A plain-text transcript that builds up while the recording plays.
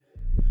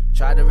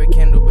Tried to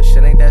rekindle, but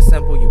shit ain't that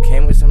simple. You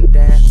came with some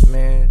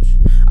damage.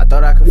 I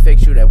thought I could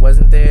fix you, that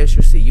wasn't the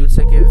issue. See, you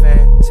took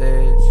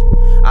advantage.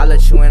 I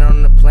let you in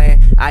on the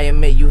plan. I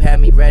admit you had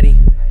me ready.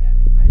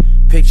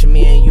 Picture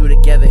me and you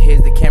together.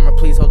 Here's the camera,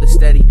 please hold it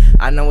steady.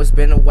 I know it's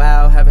been a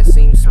while, haven't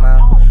seen you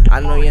smile. I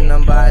know your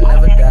number, I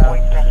never doubt.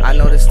 I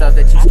know the stuff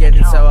that you scared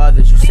to tell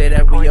others. You say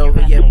that we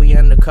over, yet we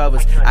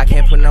undercovers. I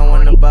can't put no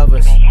one above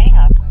us.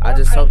 I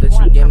just hope that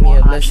you give me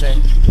a listen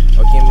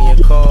or give me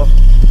a call.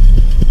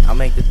 I'll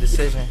make the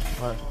decision.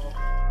 What?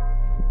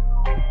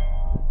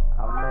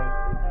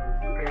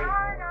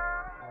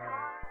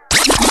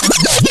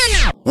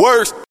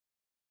 Worst.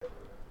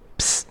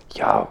 Psst,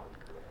 yo,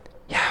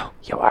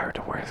 I heard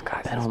the worst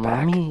guys is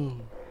back.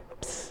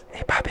 Psst,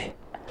 hey, Poppy.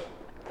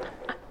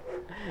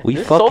 We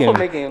This fucking sofa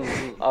making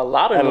a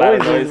lot of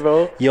noises,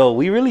 bro. Yo,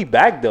 we really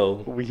back though.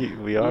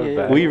 We are Yeah.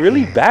 back. We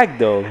really back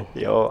though.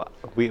 Yo,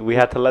 we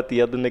had to let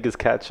the other niggas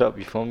catch up.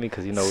 You feel me?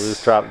 Because we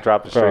was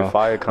dropping straight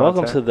fire content.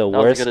 Welcome to the That was a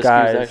worst good excuse,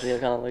 guys. actually. I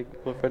kind of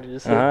like what Freddie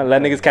just said.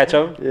 Let niggas catch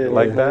up. Yeah,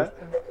 like that.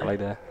 I like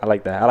that. I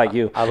like that. I like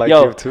you. I like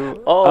Yo. you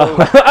too.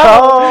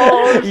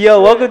 Oh,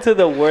 Yo, welcome to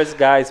the Worst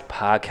Guys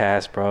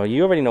podcast, bro.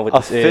 You already know what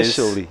this is.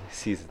 Officially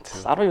season 2.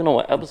 I don't even know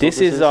what episode This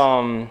is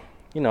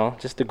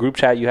just the group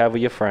chat you have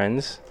with your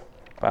friends,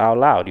 but out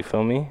loud. You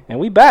feel me? And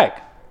we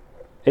back.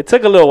 It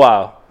took a little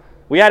while.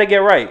 We had to get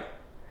right.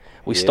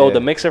 We stole Yeah. the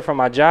mixer from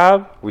my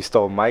job. We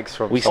stole mics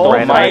from We some stole Oh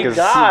random my niggas.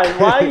 god,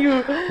 why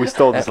you? We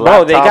stole this Bro,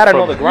 laptop they gotta from,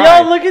 know the Yo,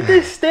 grind. look at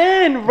this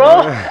stand, bro.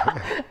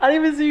 I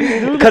didn't even see you do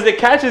this. Because it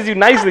catches you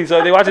nicely. So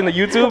if they're watching the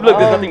YouTube, look,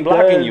 there's I'm nothing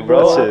blocking dead, you,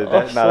 bro. That shit,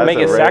 that's that's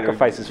making a right-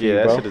 sacrifices for you,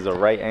 Yeah, bro. that shit is a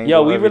right angle.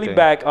 Yo, we really everything.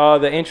 back.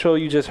 The intro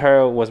you just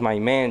heard was my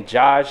man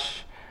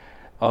Josh,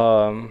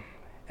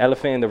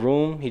 Elephant in the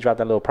Room. He dropped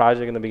that little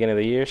project in the beginning of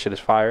the year. Shit is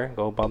fire.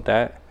 Go bump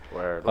that.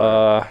 Word.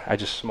 I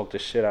just smoked the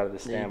shit out of the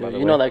stand. Yeah, by the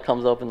you way. know that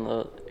comes up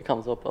it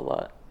comes up a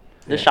lot.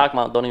 This shock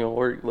mount don't even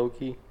work, low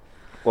key.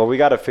 Well, we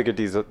gotta figure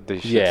these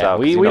shits Yeah, out. 'cause,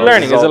 we you know,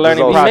 learning. this is It's a all-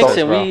 learning this is We all process,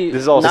 mixing, stolen- we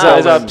This is all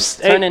It's knobs,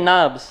 stolen. turning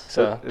knobs.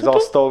 So, It's all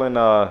stolen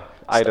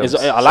items. a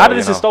lot so, of this you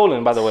is know.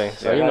 stolen, by the way.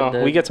 So Yeah, you know,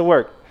 that- we get to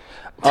work.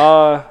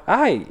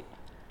 Alright.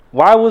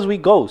 Why was we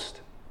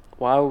ghost?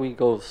 Why are we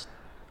ghost?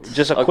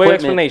 Just a quick Equipment.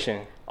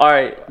 explanation. All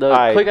right, the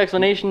Alright. quick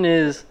explanation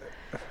is,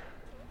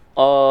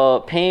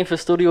 paying for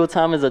studio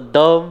time is a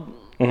dub,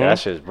 Yeah, that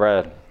shit's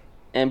bread.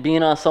 and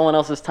being on someone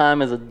else's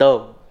time is a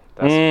dub.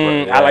 That's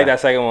bread. I like Yeah. that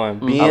second one.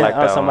 Being I like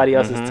on that somebody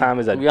one. else's time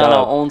is a We on our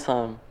dub. own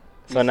time.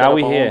 So set now up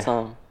we our here. own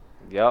time.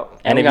 Yep. And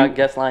And we if got you-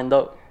 guests lined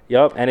up.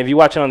 Yup. And if you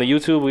watching on the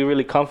YouTube, we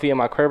really comfy in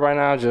my crib right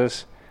now.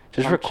 Just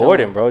I'm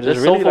recording, chilling. bro. Just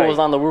this really sofa like, was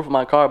on the roof of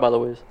my car, by the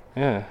way.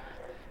 yeah.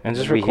 And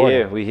just We recording.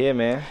 here. We here,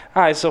 man.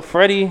 All right, so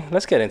Freddie,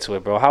 let's get into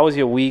it, bro. How was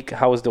your week?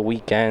 How was the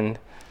weekend? It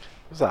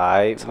was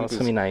alright. Talk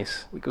to me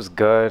nice. Week was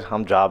good.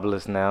 I'm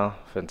jobless now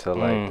until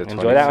like the 25th.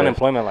 Enjoy that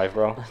unemployment life,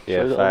 bro. Yeah,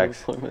 Enjoy the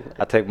facts. unemployment.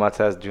 I take my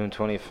test June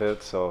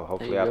 25th, so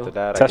hopefully you after go.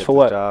 that Test I get for this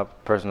what? job,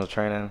 personal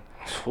training,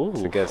 Ooh. to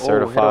get Oh, hit up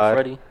certified.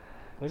 Freddie.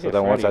 Look So at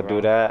then once I Freddie, do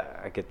bro.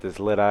 that, I get this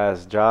lit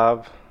ass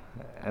job,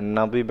 and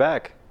I'll be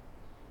back.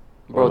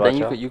 Bro, What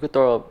then about you could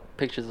throw up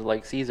pictures of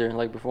like Caesar,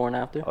 like before and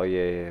after. Oh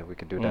yeah, we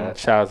could do that.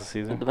 Shout out to It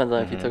Caesar. depends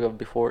on if you took a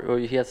before or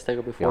he has to take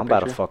a before Yeah, I'm about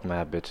to picture. fuck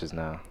mad bitches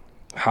now.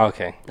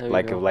 Okay. There you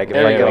Like go. if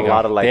There I we get a go.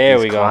 lot of like There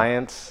we these go.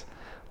 clients,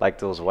 like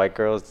those white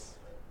girls,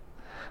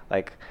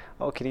 like,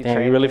 oh, can you Damn,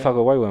 train you really me? fuck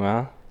with white women,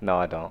 huh? No,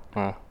 I don't.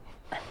 Huh.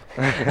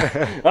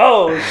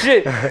 Oh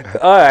shit!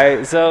 All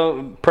right,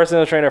 so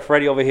personal trainer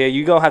Freddie over here.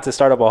 You gonna have to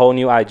start up a whole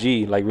new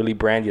IG, like really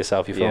brand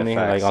yourself. You feel Yeah, me?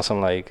 facts. Like on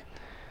some like,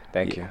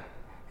 Thank you.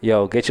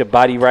 yo, get your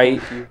body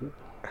right.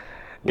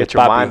 Get with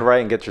your Papi. mind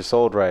right and get your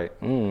soul right.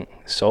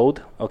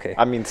 Sold? Okay.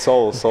 I mean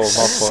soul. My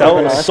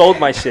fault. Sold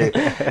my shit.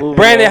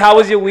 Brandon, how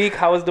was your week?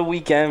 How was the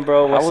weekend,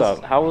 bro? What's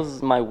up? How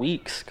was my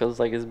weeks? Cause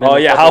like it's been. Oh a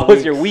yeah, couple how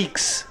was your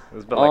weeks. weeks?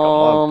 It's been like a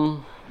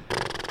month.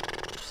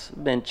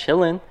 Been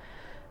chilling.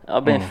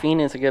 I've been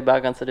fiending to get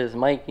back onto this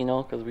mic, you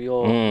know, cause we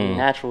all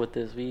natural with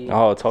this.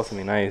 Oh, talk to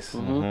me nice.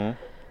 I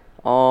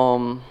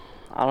don't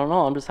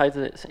know. I'm just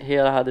hyped to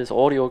hear how this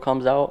audio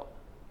comes out.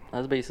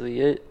 That's basically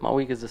it. My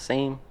week is the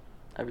same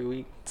every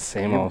week.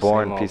 Same You old,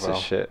 boring same old, piece of bro.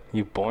 shit.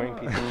 You boring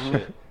piece of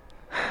shit.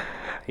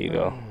 Here you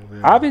go.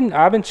 I've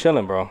been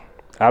chilling, bro.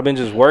 I've been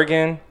just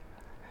working,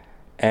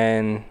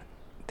 and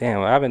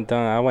damn, I haven't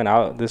done. I went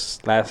out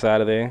this last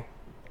Saturday. You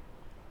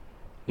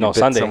No, bit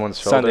Sunday. someone's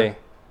shoulder? Sunday.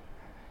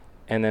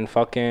 And then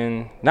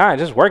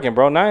just working,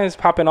 bro. It's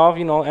popping off,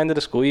 you know, end of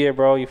the school year,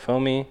 bro. You feel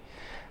me?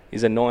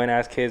 These annoying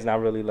ass kids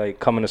not really like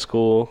coming to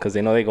school because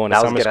they know they going to Now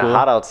it's summer getting school.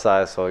 hot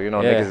outside, so you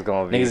know niggas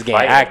gonna be Niggas getting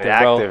fighting, active,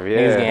 bro. yeah.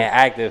 Niggas getting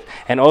active.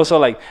 And also,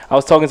 like, I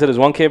was talking to this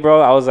one kid, bro.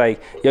 I was like,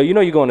 yo, you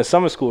know you going to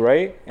summer school,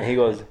 right? And he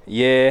goes,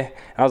 yeah.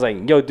 I was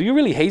like, yo, do you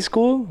really hate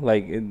school?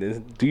 Like,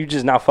 do you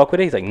just not fuck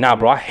with it? He's like, nah,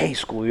 bro, I hate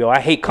school, yo. I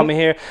hate coming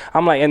here.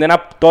 I'm like, and then I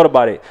thought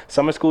about it.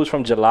 Summer school is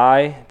from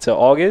July to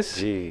August.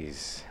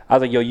 Jeez. I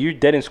was like, yo, you're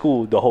dead in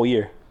school the whole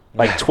year.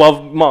 Like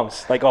 12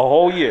 months, like a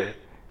whole year.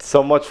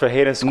 So much for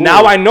hating school.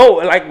 Now I know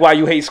like why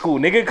you hate school,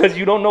 nigga, because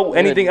you don't know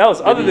anything else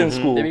other than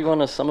school. They be going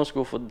to summer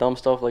school for dumb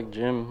stuff like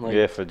gym. Like,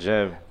 Yeah, for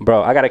gym.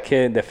 Bro, I got a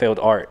kid that failed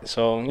art,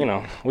 so you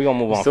know we gonna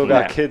move on. Still from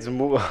got that. kids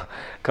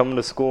coming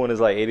to school and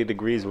it's like 80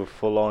 degrees with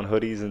full on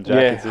hoodies and Yeah,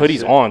 jackets. and hoodies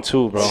shit. on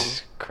too, bro.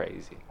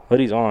 Crazy.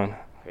 Hoodies on.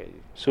 Crazy.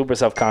 Super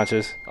self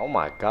conscious. Oh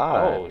my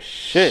god. Oh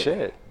shit.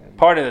 Shit.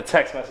 Part of the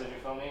text message, you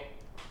feel me?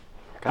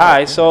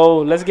 Alright, so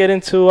let's get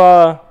into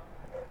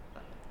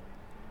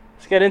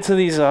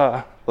these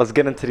Let's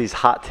get into these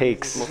hot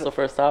takes. what's the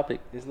first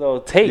topic? these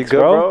little takes, You good,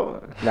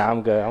 bro? Nah,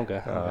 I'm good.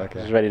 Oh, okay.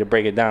 Just ready to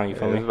break it down, you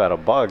feel It's me? about a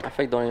bug. I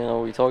fake don't even know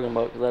what we're talking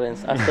about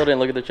because I still didn't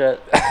look at the chat.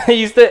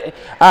 You still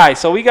Alright,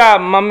 so we got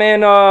my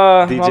man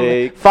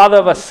DJ father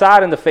of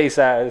Assad in the face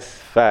ass.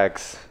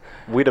 Facts.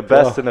 We the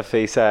best Oh. in the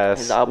face His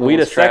ass. album We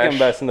the was trash. second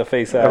best in the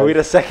face ass. We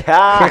the second.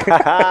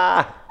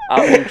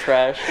 Album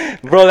trash.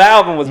 Bro, that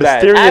album was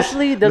bad. Mysterious,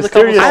 Actually, there's a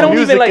couple mysterious songs- I don't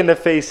music even like in the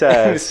face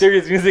ass.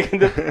 mysterious music in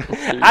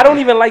the I don't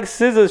even like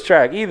SZA's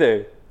track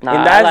either. Nah,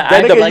 and I that's like-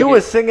 that's I the Nigga, like you it.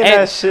 was singing and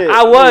that shit.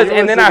 I was, You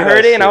and then I singing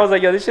heard that it, and I shit. was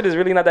like, "Yo, this shit is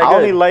really not that I good."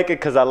 only like it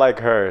because I like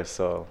her.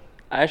 So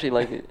I actually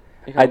like it.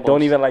 I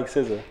don't even like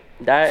SZA.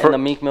 That For- and the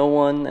Meek Mill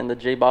one and the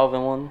J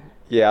Balvin one.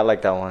 yeah, I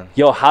like that one.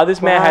 Yo, how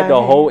this man had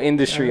the whole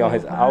industry on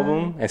his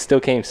album and still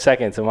came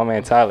second to my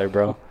man Tyler,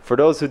 bro. For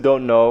those who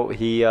don't know,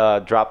 he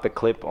dropped a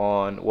clip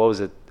on what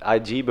was it,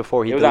 IG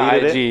before he It was on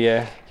deleted IG, it.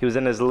 yeah. He was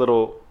in his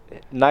little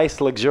nice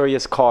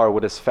luxurious car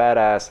with his fat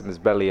ass and his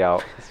belly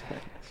out.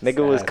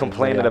 Nigga was ass,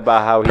 complaining yeah.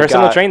 about how he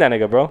Personal got, train that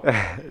nigga, bro.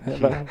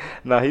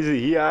 Nah,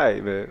 he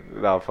alright, man.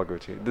 Nah, fuck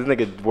with you. This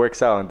nigga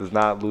works out and does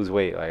not lose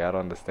weight. Like I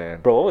don't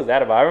understand. Bro, what was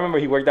that about? I remember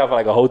he worked out for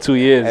like a whole 2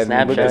 years. And Snapchat.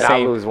 did looked the not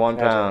same. lose 1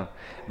 pound.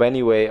 But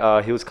anyway,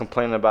 he was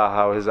complaining about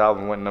how his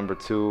album went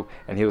 #2,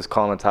 and he was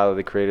calling Tyler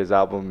the Creator's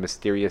album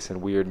mysterious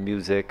and weird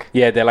music.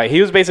 Yeah, they're like he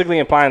was basically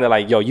implying that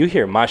like, yo, you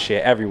hear my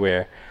shit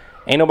everywhere.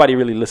 Ain't nobody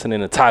really listening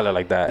to Tyler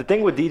like The that.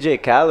 thing with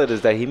DJ Khaled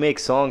is that he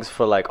makes songs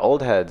for like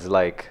old heads,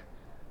 like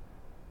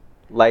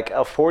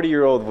a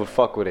 40-year-old would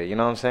fuck with it. You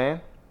know what I'm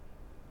saying?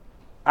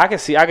 I can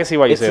see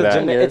why you say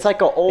that. It's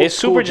like an old It's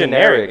super school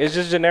generic. It's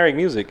just generic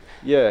music.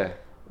 yeah.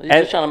 He's And-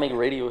 just trying to make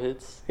radio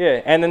hits.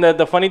 Yeah, and then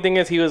the funny thing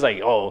is he was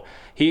like, oh,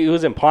 he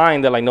was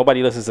implying that like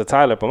nobody listens to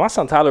Tyler, but my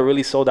son Tyler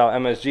really sold out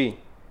MSG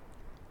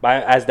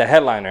as the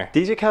headliner.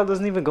 DJ Khaled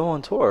doesn't even go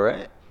on tour,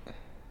 right?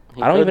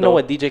 He I don't could, even know though.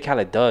 what DJ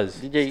Khaled does.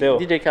 Still.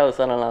 DJ Khaled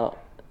selling out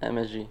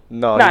MSG.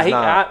 No, Nah, he's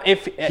not.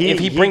 if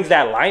he brings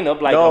that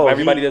lineup like No, of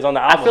everybody he- that's on the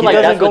I album, feel He like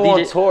doesn't that's what go on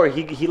DJ tour.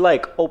 He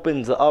like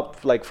opens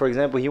up. Like for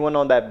example, he went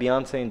on that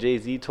Beyonce and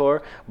Jay-Z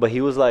tour, but he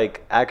was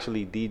like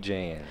actually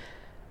DJing.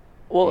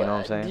 Well, You know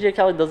what I'm saying? DJ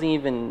Khaled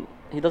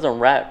doesn't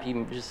rap. He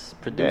just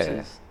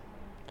produces.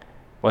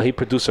 well, he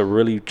produced a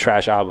really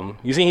trash album.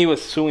 You seen he was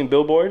suing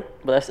Billboard?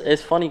 But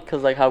it's funny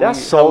because like how That's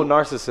we so how,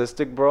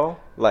 narcissistic, bro.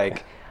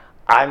 Like,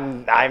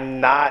 I'm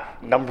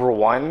not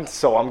 #1,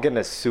 so I'm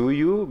gonna sue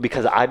you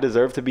because I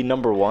deserve to be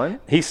 #1.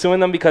 He's suing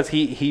them because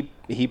he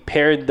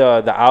paired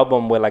the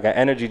album with like an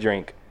energy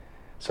drink.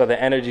 So the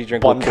energy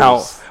drink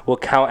Bundles. will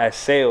count as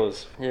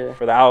sales Yeah.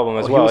 for the album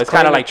as Well, he well. was It's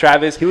kind of claiming- like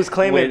Travis. he was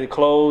claiming- with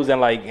clothes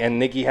and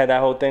Nicki had that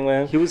whole thing with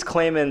him. He was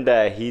claiming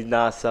that he's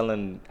not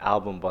selling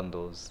album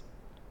bundles.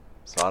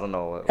 So I don't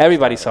know.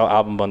 Everybody saw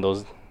album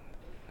bundles.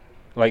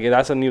 Like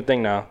that's a new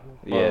thing now.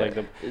 Yeah.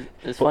 Like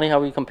it's funny how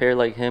we compare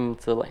like him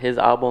to like his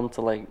album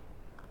to like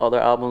other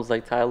albums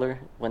like Tyler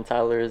when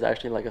Tyler is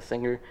actually like a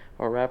singer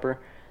or a rapper.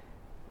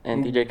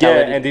 And DJ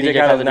Khaled, and DJ DJ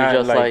Khaled's Khaled not, is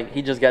just like- like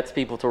he just gets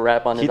people to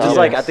rap on his He just album.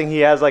 like I think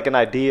he has like an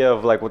idea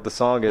of like what the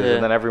song is, Yeah.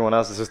 and then everyone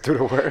else is just do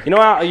the work. you know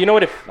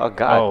what? If Oh,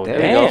 God, there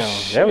we damn, go.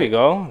 there we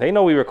go. They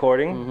know we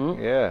recording.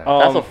 Mhm. Yeah.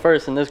 That's Um, a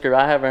first in this group.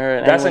 I haven't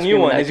heard. That's a anyone new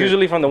screaming one. that It's group.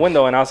 usually from the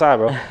window and outside,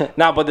 bro.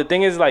 Nah, but the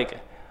thing is, like,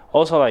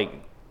 also, like,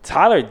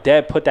 Tyler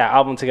Dead put that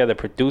album together,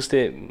 produced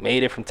it,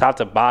 made it from top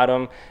to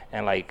bottom,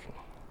 and, like,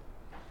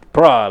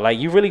 bruh, like,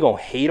 you really gonna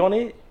hate on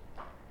it?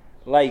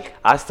 Like,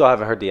 I still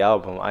haven't heard the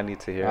album. I need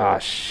to hear ah,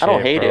 it. shit. I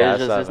don't hate bro. it.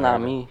 That's It's just not it's not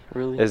bad. me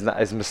really.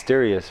 It's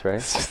mysterious, right?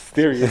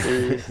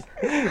 Mysterious.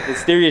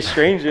 Mysterious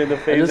stranger in the I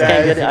face. just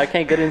can't get it. I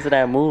can't get into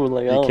that mood.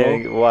 Like I You don't know.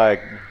 can't. Why?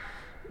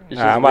 It's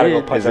Nah, I'm about to go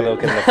weird. punch Is that it- little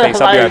kid in the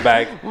face. I'll be right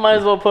back. Might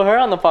as well put her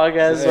on the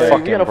podcast. It's Like, we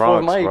fucking got a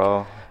fourth Bronx, mic.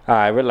 bro. All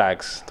right,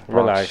 relax.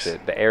 Bronx Relax.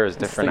 shit. The air is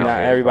different Nah, out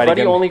here. everybody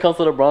Freddie can- only comes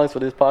to the Bronx for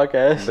this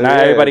podcast. The- Not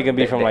Yeah, everybody can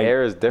be the- from, the like,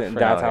 air is different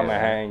out downtown here,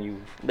 Manhattan. You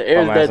The air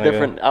is bum that ass nigga.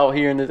 different out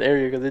here in this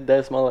area because it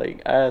does smell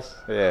like ass.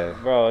 Yeah.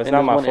 Bro, it's In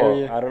not this my one fault.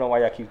 area. I don't know why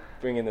y'all keep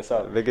bringing this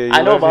up. Nigga, you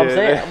I know, live but I'm here.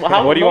 saying,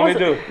 how, What do you no want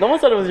one me to said- do? No one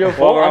said it was your Walk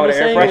fault. around I'm with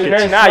just air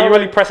saying. freshener. Nah, you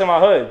really pressing my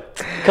hood.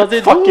 Because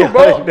it's Fuck do, your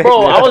bro. hood, Bro,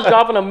 nigga. I was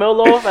dropping a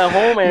mill off at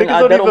home and Niggas I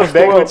don't dead on even the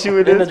beg store with you in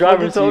in this. the What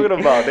driver's you seat. talking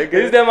about, nigga?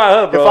 This is my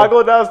hood, bro. If I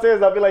go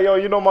downstairs, I'll be like, yo,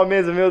 you know my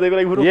man's a meal. They be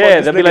like, who the fuck Yeah,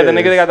 this they'll be like the nigga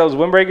is? that got those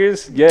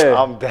windbreakers.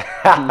 Yeah, I'm dead.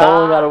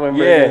 No one got a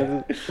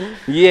windbreaker.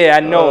 yeah, I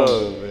know.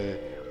 man.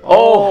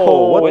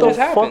 Oh, what what the just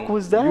fuck happened?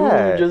 was You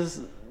that?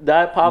 just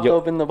that popped Yo.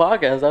 up in the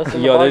podcast. That's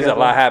in Yo, the there's a podcast,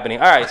 lot man. happening.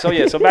 All right, so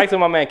yeah, so back to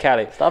my man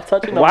Khaled. Stop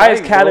touching the Why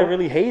mic, is Khaled bro.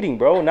 really hating,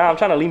 bro? Nah, I'm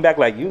trying to lean back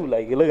like you.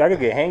 Like, look, I could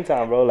get hang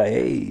time, bro. Like,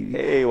 hey.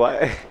 Hey,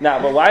 why?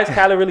 Nah, but why is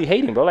Khaled really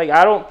hating, bro? Like,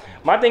 I don't.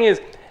 My thing is,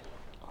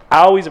 I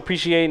always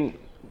appreciate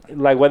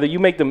like whether you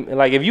make them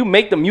like if you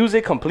make the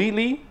music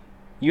completely,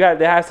 there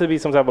has to be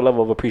some type of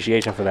level of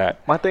appreciation for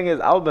that. My thing is,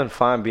 I would've been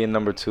fine being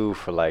number 2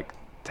 for like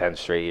 10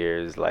 straight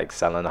years, like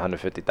selling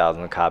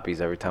 150,000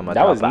 copies every time I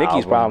That drop was an Nicki's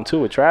album. problem too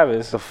with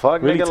Travis. The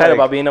fuck, really nigga, tight like,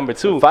 about being number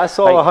 2. If I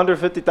sold Like,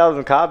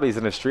 150,000 copies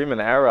in the streaming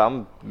era,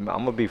 I'm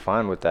gonna be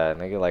fine with that,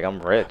 nigga. Like,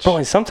 I'm rich. bro,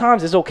 and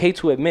sometimes it's okay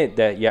to admit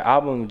that your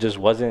album just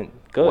wasn't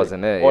good.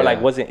 Wasn't it, Or yeah.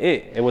 like wasn't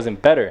it. It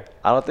wasn't better.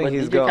 I don't think But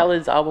he's DJ going.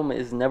 Khaled's album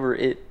is never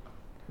it.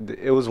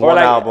 It was Or one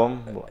like,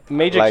 album.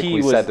 Major like Key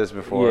we was said this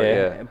before.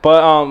 Yeah.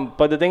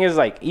 But the thing is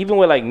like even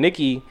with like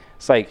Nicki,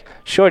 it's like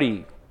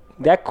shorty,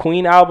 that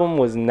Queen album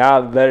was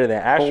not better than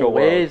Astro World.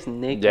 Where's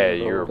Nicki? Yeah,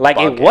 bro? you're Like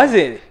it bugging.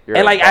 wasn't. You're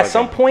And like at bugging.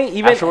 some point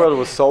even Astroworld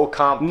was so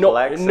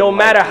complex. no and,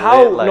 matter like,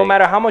 how lit, like, no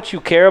matter how much you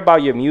care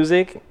about your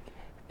music,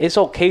 it's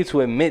okay to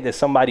admit that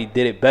somebody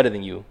did it better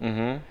than you.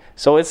 Mhm.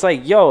 So it's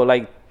like, yo,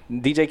 like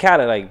DJ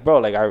Khaled, like bro,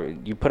 like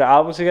you put an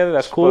album together,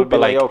 that's cool, Would be but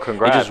like yo, it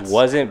congrats. just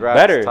wasn't Congrats,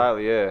 better.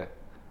 Tyler, yeah.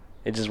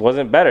 It just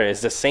wasn't better.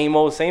 It's the same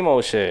old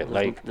shit.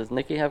 Like Does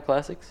Nicki have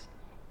classics?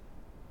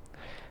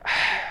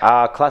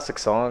 Classic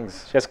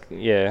songs. just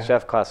yeah.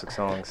 Chef classic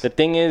songs. The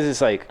thing is,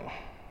 it's like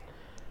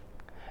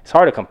it's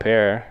hard to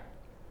compare.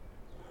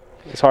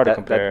 It's hard to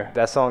compare.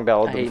 That song that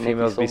all I the hate Nicki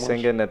females so be much.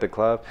 singing at the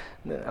club.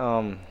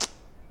 No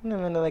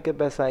one like it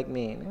best like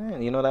me.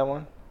 You know that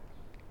one?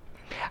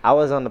 I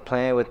was on the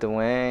plane with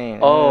Dwayne.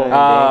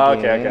 Oh.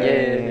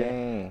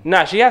 Okay.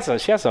 Nah, she has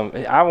some.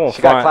 I won't.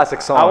 She got front.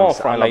 classic I won't songs.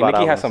 I front. don't know Like about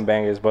Nicki has albums. some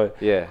bangers, but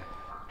Yeah.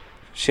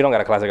 she don't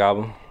got a classic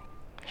album.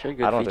 She a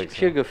good I don't feature. think so.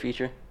 She a good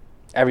feature.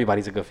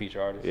 Everybody's a good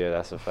feature artist. Yeah,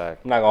 that's a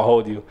fact. I'm not gonna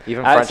hold you.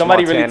 Even French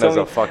Montana's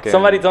a fucking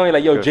somebody told me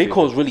like, yo, good J.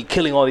 Cole's feature. really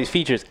killing all these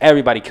features.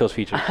 Everybody kills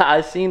features.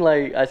 I seen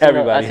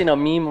Everybody. a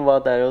meme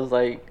about that. It was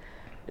Was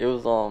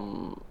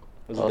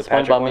it the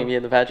Patrick SpongeBob one? maybe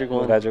the Patrick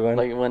one. Patrick one?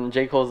 Like when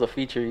J. Cole's a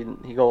feature,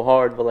 he go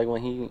hard, but like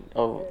when he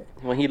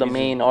the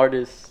main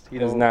artist, It's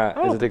don't- not.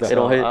 I don't think it's so.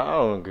 don't hit. I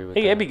don't agree with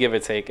It that. be give or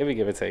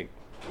take.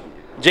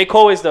 J.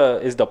 Cole is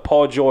the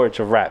Paul George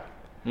of rap.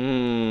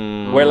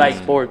 We're like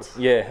sports.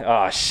 Yeah.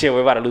 Oh shit,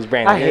 we're about to lose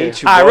Brandon. I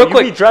hate you, All bro. right, real You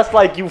quick. be dressed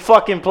like you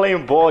fucking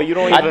playing ball. You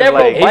don't I even never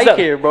like. bike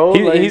here, bro.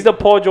 Like- He's the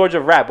Paul George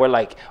of rap. Where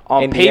like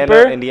on Indiana,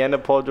 paper, Indiana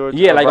Paul George.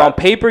 yeah, like on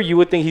paper you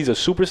would think he's a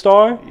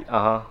superstar, Uh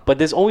huh. but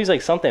there's always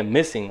like something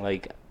missing.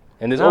 Like,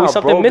 and there's always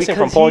something missing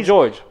from Paul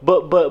George.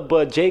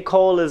 But J.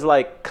 Cole is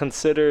like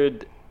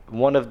considered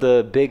one of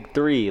the big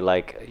 3.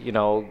 Like, you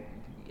know,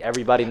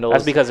 everybody knows.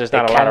 That's because there's the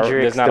not a lot of-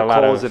 Kendricks, there's not the a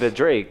lot Coles, of- and the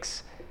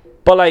Drakes.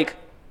 But like,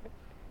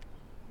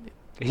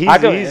 He's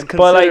but like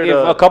considered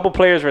if a couple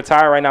players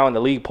retire right now in the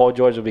league, Paul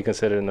George will be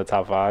considered in the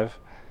top 5.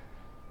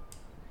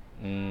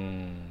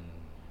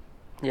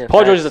 Yeah,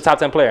 Paul George is facts. a top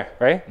 10 player,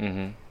 right?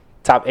 Mm-hmm.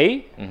 Top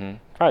 8? Mm-hmm.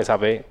 Probably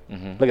top 8.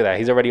 Look at that.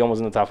 He's already almost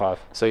in the top 5.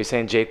 So you're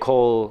saying J.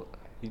 Cole?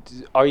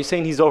 Are you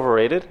saying he's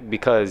overrated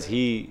because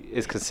he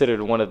is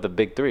considered one of the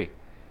big 3?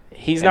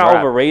 He's In not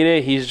rap.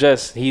 overrated. He's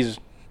just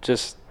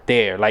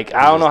there. Like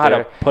I don't know just how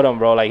there? to put him,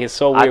 bro. Like it's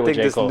so weird I with think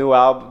J. this Cole. new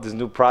album, this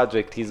new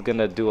project, he's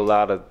gonna do a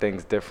lot of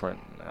things different.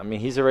 I mean,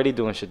 he's already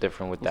doing shit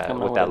different with that,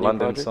 coming with out that with a new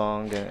London project?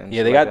 song. And Yeah,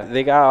 shit they like got that.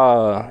 they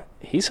got.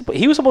 He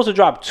was supposed to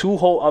drop 2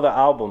 whole other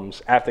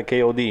albums after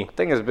KOD, I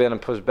think it's been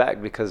pushed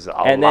back because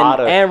and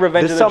then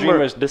Revenge of the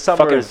Dreamers this summer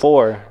fucking is,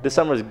 4. This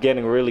summer is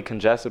getting really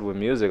congested with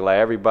music. Like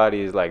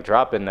everybody's like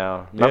dropping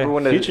now. Remember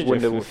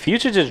when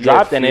Future just Yeah,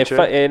 dropped, and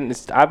Future.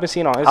 I've been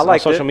seeing on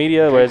liked social it.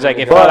 media where it's like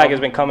it But- felt like it's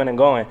been coming and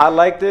going. I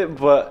liked it,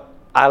 but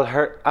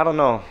I don't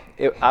know.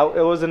 It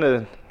wasn't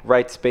a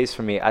right space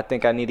for me. I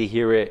think I need to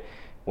hear it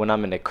when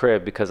I'm in the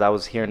crib because I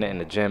was hearing it in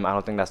the gym. I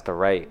don't think that's the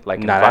right like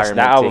Nah, environment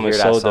that to album hear is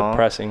that so song.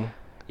 depressing.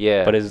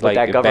 Yeah, but it's like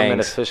that it government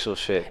bangs. official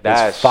shit.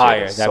 That fire.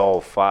 Shit is That- so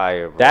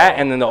fire, bro. That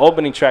and then the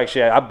opening track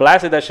shit. I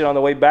blasted that shit on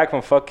the way back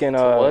from fucking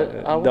what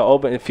album? the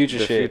open Future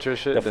The shit. Future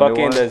shit, The the new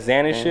fucking one? the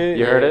Xanax Yeah. shit.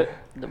 You heard it?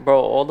 Bro,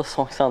 all the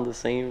songs sound the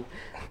same.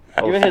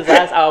 Even his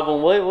last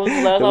album, what was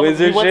his last The album? Wizard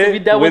We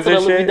shit? went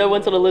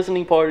Wizard to the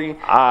listening party,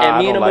 I and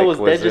me and don't him like was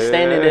dead just Wizard.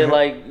 standing there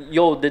like,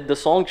 yo, did the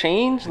song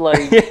change?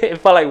 Like, It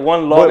felt like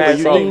one long But ass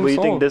you song. think,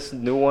 song. think this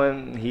new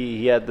one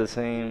he had the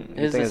same?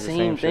 you it's think the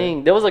same shit?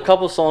 thing. There was a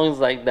couple songs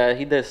like that.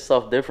 He did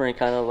stuff different,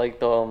 kind of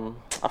like the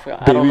I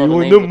forgot. I don't know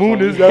the name of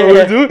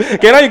the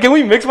song. Can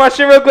we mix my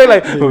shit real quick?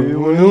 Like, when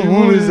the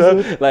moon is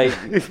up. Like,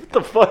 What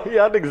the fuck?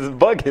 Y'all niggas is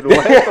bugging.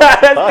 What the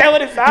that's fuck?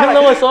 what it sounds You like.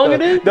 know what song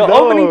it is? The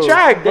No. opening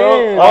track,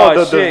 bro. Damn. Oh,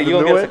 the- shit. the You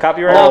gonna new get us one? a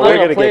copyright? No, Oh, no, we're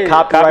no, gonna play get it.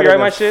 copyrighted Copyright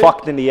my and shit?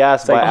 fucked in the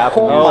ass by like,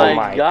 Apple oh Music.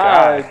 my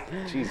God.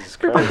 Jesus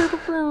Christ.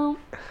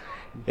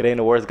 It ain't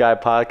the worst guy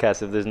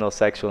podcast if there's no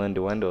sexual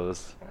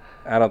innuendos.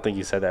 I don't think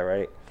you said that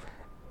right.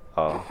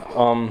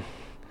 Oh,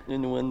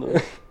 Innuendo.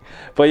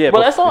 But yeah,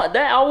 But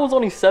that album was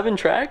only 7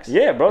 tracks.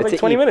 yeah, bro, It's like an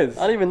 20 E- minutes.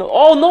 I don't even know.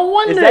 Oh, no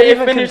wonder that it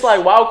even finished cons-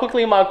 like wild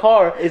quickly in my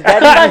car. Is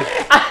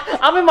that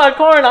I'm in my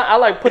car and I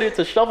like put it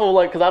to shuffle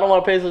like because I don't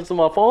want to pay attention to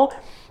my phone,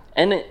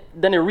 and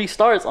then it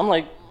restarts. I'm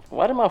like,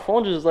 why did my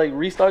phone just like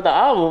restart the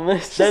album?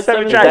 It's just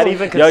 7 is tracks. that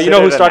even Yo, you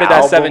know who considered started an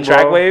that album,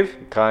 7-track bro? wave?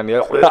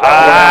 Kanye.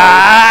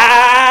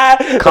 Ah,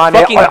 the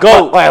fucking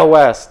goat.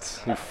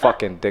 West. You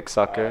fucking dick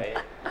sucker.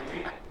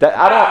 That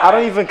I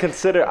don't even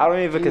consider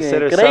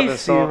crazy, 7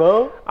 songs.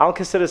 bro. I don't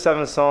consider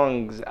 7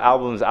 songs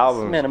albums,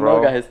 Man, bro.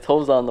 Amel got his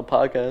toes on the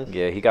podcast.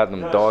 Yeah, he got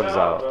them dogs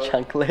out.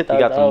 Chancleta He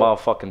got them out.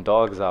 motherfucking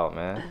dogs out,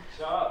 man.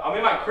 I'm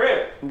in my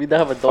crib. We did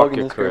have a Fuck dog in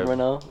your this crib crib. right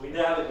now. We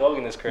did have a dog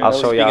in this crib. I'll show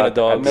Speaking y'all of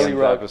dogs. at the end Millie of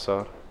the Rock.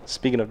 episode.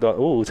 Speaking of dogs.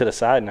 Ooh, to the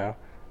side now.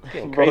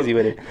 Getting Bro, crazy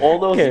with it. All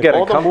those, Getting getting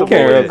all the comfortable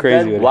movements with it. that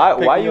Crazy with it. Why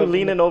picking you up-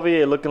 leaning over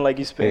here looking like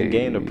you spitting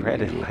game to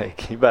Brandon?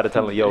 Like you better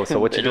tell him, yo. So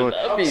what you doing?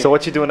 That'd be- So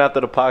what you doing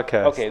after the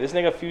podcast? Okay, this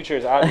nigga Future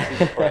is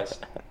obviously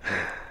depressed.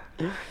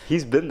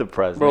 He's been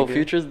depressed, Bro, nigga.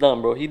 Future's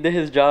done, bro. He did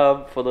his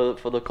job for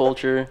the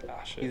culture.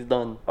 Ah, shit. He's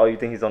done. Oh, you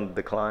think he's on the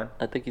decline?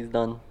 I think he's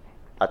done.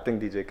 I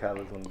think DJ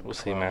Khaled's on the We'll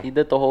see, decline. man. He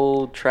did the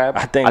whole trap.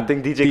 I think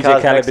DJ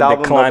Khaled's next been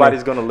album, declining.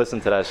 nobody's gonna listen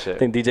to that shit. I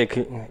think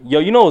Yo,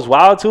 you know what's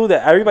wild too?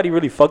 That everybody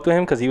really fucked with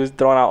him because he was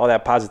throwing out all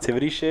that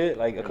positivity shit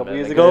like a couple Man,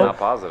 years nigga's ago. not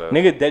positive.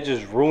 Nigga, that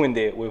just ruined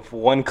it with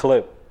one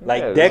clip.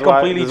 Like Yeah, that this is why-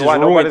 completely this is just why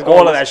ruined nobody's all gonna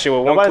of that listen- shit with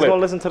one Nobody's clip.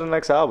 gonna listen to the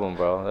next album,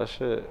 bro. That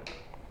shit.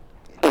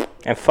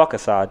 And fuck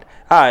Assad.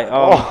 Alright,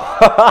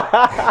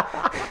 Oh.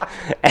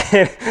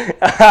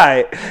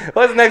 alright.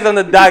 What's next on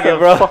the docket,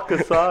 bro? Fuck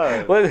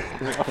aside. What?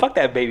 Fuck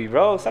that baby,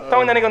 bro. Stop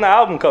throwing that nigga on the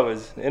album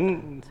covers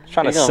and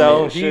trying to He gonna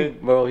sell make-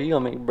 shit. Bro, he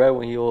gonna make bread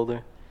when he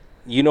older.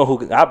 You know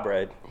who got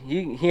bread,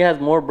 He has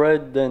more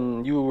bread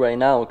than you right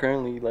now,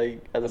 currently,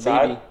 like as a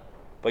Assad? baby.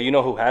 But you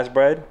know who has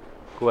bread?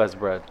 Who has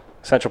bread?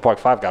 Central Park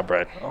 5 got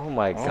bread. Oh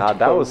my god,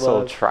 that was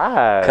so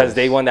trash. Because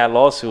they won that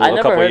lawsuit I a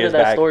never couple heard years of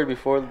that back. story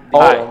before.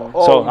 Alright,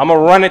 so I'm gonna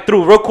run it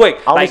through real quick.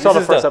 I only Like, saw the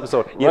this is first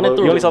episode. Yeah, Run it but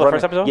through. You only saw the run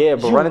first it- episode? Yeah,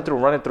 but run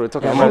it through. It's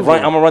okay. I'm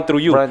gonna run through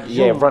you.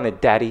 Run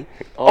it, daddy.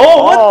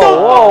 Oh, what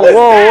the?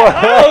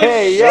 Whoa.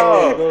 Hey,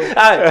 yo.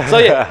 Alright, so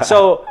yeah,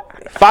 so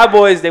 5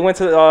 boys, they went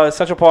to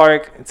Central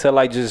Park to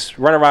like just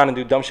run around and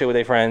do dumb shit with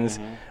their friends.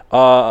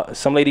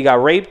 Some lady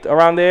got raped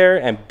around there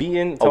and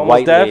beaten to A almost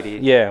white death. lady.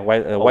 Yeah,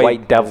 A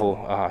white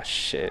devil. Oh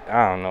shit,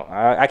 I don't know.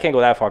 I can't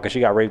go that far because she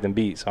got raped and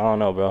beat. So I don't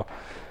know, bro.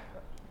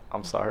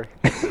 I'm sorry.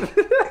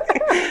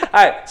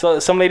 Alright, so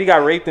some lady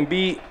got raped and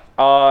beat,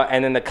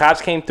 and then the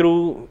cops came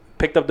through,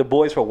 picked up the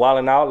boys for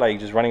wilding out, like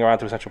just running around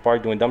through Central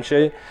Park doing dumb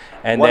shit.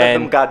 And One then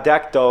of them got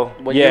decked though.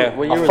 What Yeah. year,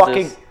 what year A was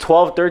fucking this?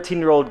 12,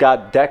 13-year-old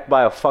got decked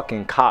by a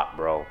fucking cop,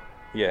 bro.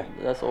 yeah.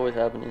 That's always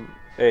happening.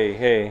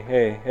 Hey.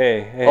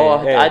 Oh,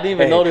 I didn't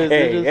even notice. It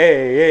Hey, just-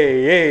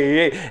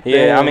 hey.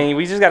 Yeah, Damn. I mean,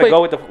 we just gotta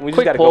go with the. We just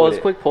quick gotta pause, go with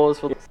it. quick pause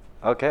for.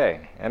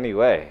 Okay.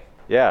 Anyway,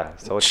 yeah.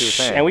 So what you were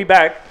saying? And we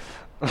back.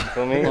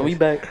 Feel me? And we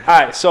back. All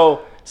right,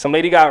 so some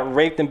lady got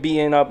raped and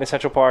beaten up in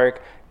Central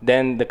Park.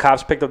 Then the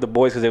cops picked up the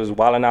boys because they was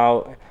wilding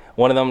out.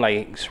 One of them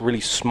like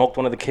really smoked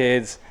one of the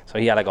kids, so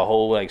he had like a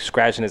whole like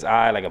scratch in his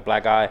eye, like a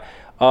black eye.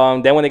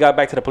 Then when they got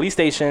back to the police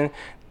station,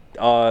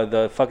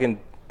 the fucking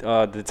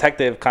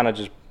detective kind of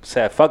just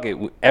said, "Fuck it,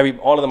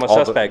 all of them are All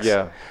the- suspects."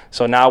 yeah.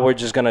 So now we're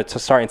just gonna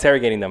start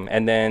interrogating them,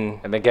 and then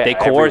And they get they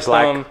every coerced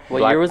black, them. What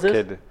black year was this?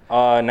 kid.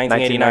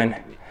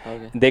 1989.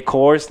 Okay. They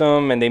coerced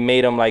them and they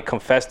made them like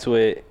confess to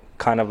it,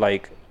 kind of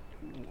like,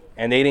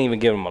 and they didn't even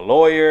give them a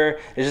lawyer.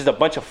 It's just a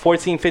bunch of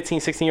 14, 15,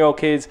 16-year-old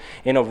kids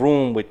in a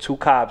room with 2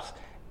 cops,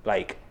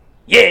 like,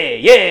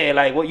 yeah,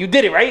 like, well, you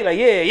did it, right? Like,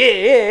 yeah,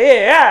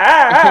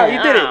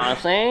 you did I'm it.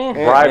 saying.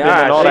 Bribing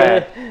Yeah, and all shit.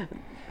 that. They were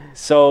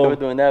So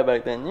doing that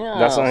back then. Yeah.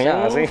 that's what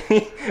I'm see.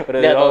 saying. What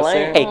are Yeah, they all the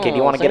saying? lane- Hey, kid,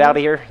 you want to same. get out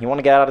of here? You want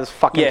to get out of this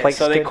fucking Yeah, place,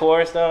 so they kid?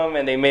 coerced them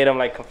and they made them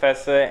like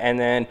confess to it. And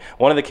then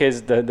one of the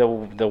kids,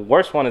 the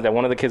worst one is that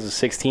one of the kids was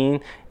 16.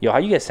 Yo, how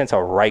you get sent to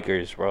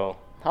Rikers, bro?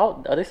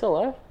 How are they still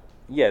alive?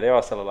 Yeah, they're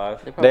all still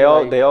alive.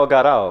 probably They all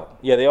got out.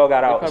 Yeah, they all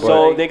got out. probably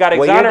So like- they got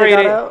What year they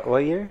exonerated. got out?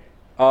 What year?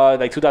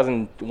 Like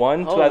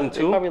 2001, Oh, they're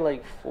 2002. probably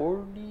like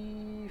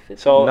 40, 50.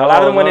 So No, a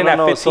lot of them went in no, at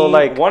no. 15. So,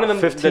 like, one of them,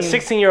 15 the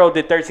 16-year-old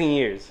did 13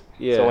 years.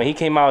 Yeah. So when he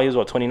came out, he was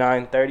what,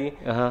 29, 30?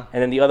 Uh-huh.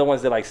 And then the other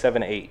ones did like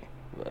 7 to 8.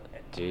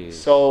 Jeez.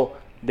 So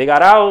they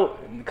got out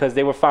because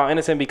they were found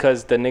innocent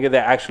because the nigga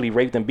that actually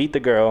raped and beat the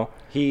girl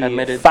he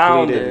admitted-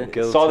 found pleaded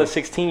guilty. saw the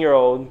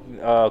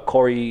 16-year-old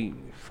Corey,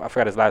 I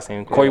forgot his last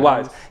name, Corey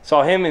Wise,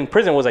 saw him in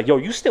prison, was like, yo,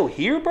 you still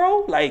here,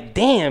 bro? Like,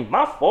 damn,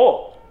 my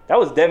fault. That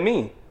was dead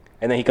me.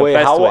 And then he Wait,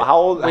 confessed to it. how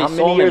old? Wait, How saw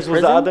many him years in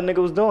was the prison? other nigga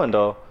was doing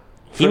though?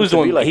 He was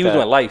doing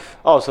life.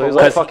 Oh, so he was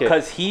like, fuck it.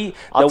 Because the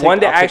I'll one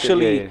take- that I'll take it,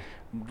 actually yeah.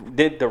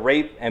 did the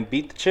rape and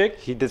beat the chick,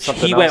 He did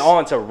something He went else?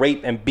 on to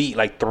rape and beat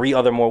like 3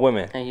 other more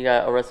women. And he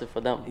got arrested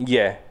for them.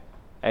 Yeah.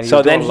 And So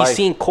was then doing he life.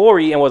 seen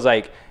Corey and was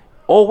like,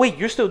 "Oh wait,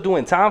 you're still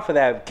doing time for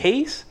that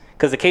case?"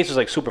 Because the case was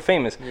like super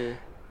famous. Yeah.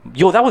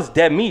 Yo, that was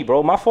dead me,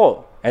 bro. My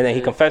fault. And then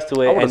he confessed to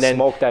I it, would've and then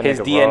smoked that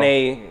his nigga, bro.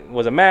 DNA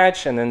was a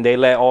match, and then they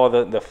let all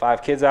the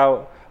 5 kids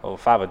out, or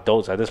 5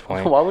 adults at this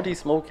point. Why would he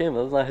smoke him?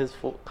 That's not his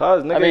fault.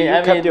 Cause nigga, I you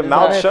mean, kept your it's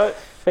mouth not- shut.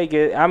 Fake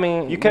it. I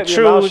mean, You kept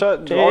true, your mouth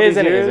shut It all is these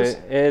and it years?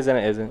 isn't. It is and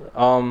it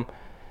isn't.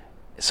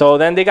 So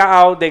then they got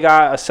out. They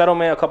got a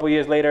settlement a couple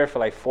years later for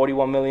like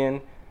 41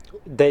 million.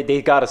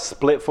 They got a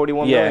split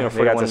 41 million Yeah, or they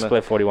 41 got to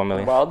split 41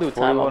 million. Bro, I'll do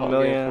time 41 out.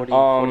 million.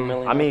 40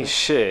 million. I mean,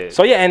 shit.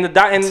 So yeah, and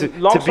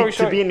long story to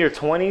short, be in your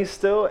 20s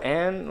still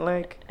and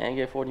like and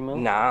get 40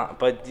 million. nah,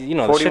 but you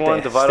know, the shit 41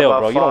 that, divided still, by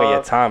bro, you don't get your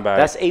 5, time back.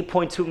 That's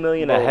 8.2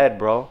 million Bro. ahead,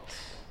 bro.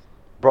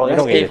 Bro, You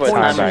that's don't get your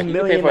time 8.2 back. You pay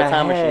million for a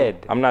time machine.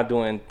 ahead. I'm not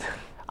doing.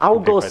 I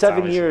would go pay for a time 7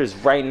 machine. years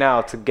right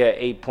now to get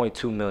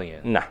 8.2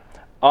 million. Nah.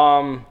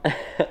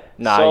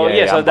 Nah, so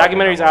yeah, so I'm the bugging,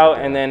 documentary's I'm out,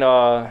 bugging, and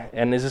yeah. then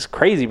and this is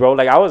crazy, bro.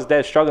 Like I was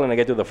dead struggling to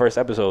get through the first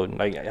episode.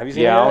 Like, have you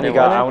seen Yeah, it?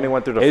 I only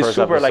went through the It's first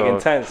super like episode.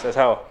 intense as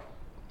hell.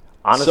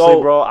 Honestly,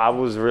 So- bro, I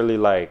was really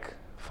like,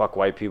 fuck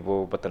white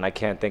people, but then I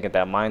can't think of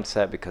that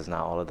mindset because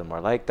not all of them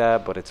are like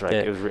that. But it's like Yeah.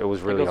 it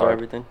was It really goes for hard.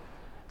 everything.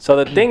 So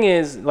the thing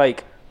is,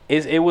 like,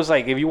 it was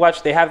like if you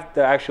watch, they have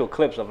the actual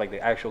clips of like the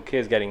actual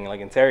kids getting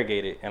like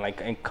interrogated and like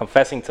and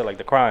confessing to like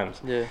the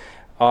crimes. Yeah.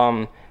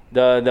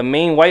 The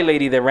main white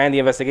lady that ran the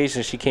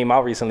investigation, she came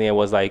out recently and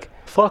was like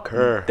Fuck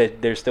her.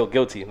 that they're still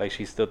guilty. Like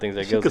she still thinks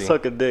they're She guilty. could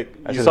suck a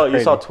dick. That You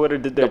shit's saw crazy. Twitter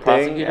did their The thing,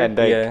 prosecutor? and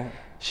like, Yeah.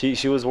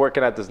 she was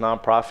working at this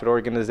nonprofit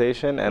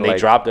organization, and They like,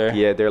 dropped her.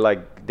 Yeah, they're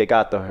like they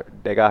got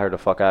her the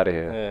fuck out of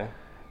here. Yeah.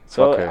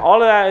 So Fuck her.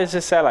 all of that is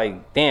just sad.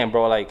 Like, damn,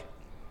 bro. Like,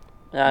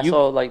 Yeah, I You-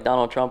 saw like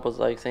Donald Trump was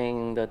like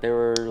saying that they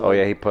were. Like, Oh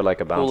yeah, he put like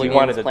a bounty. hooligans,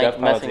 wanted the like, death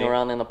messing penalty.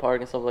 around in the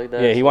park and stuff like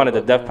that. yeah, he so, wanted the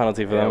like, death yeah.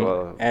 penalty for Yeah, them.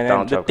 well, And then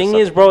Donald the Trump thing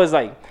was is, sucking bro, dick. is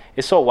like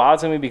it's so wild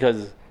to me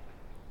because,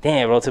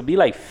 damn, bro, to be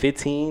like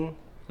 15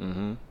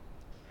 Mm-hmm.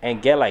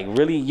 and get like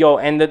really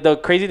and the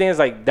crazy thing is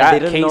like that They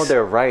didn't case. know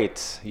their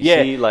rights. You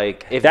Yeah. see,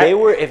 like if That-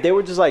 they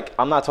were just like,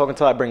 I'm not talking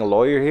till I bring a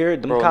lawyer here.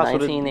 Them Bro, cops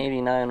would've-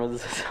 1989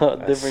 was a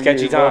different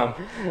sketchy year, bro.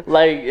 time.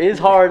 Like it's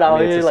hard out I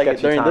mean, it's here, a like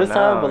sketchy during time this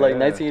time, now, but like yeah.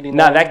 1989.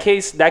 Nah,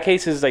 that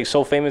case is like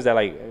so famous that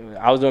like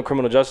I was doing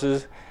criminal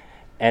justice,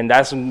 and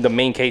that's the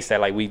main case that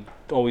like we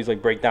always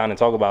like break down and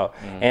talk about.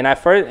 And at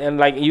first, and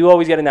like you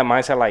always get in that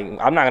mindset like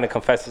I'm not gonna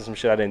confess to some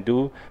shit I didn't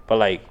do, but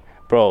like.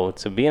 Bro,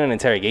 to be in an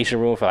interrogation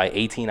room for like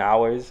 18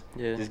 hours,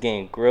 Yeah. just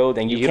getting grilled,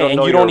 and you You can't, don't and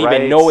know you don't your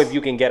even know rights. if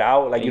you can get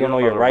out. Like And you don't know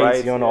your the rights,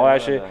 you don't know all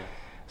that shit.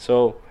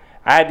 So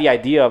I had the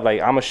idea of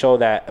like I'm gonna show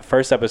that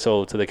first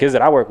episode to the kids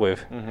that I work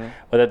with.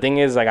 But the thing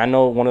is, like I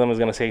know one of them is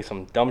gonna say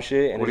some dumb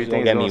shit, and What do it's you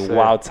gonna think get he's me gonna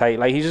say? wild tight.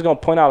 Like he's just gonna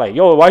point out like,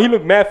 yo, why he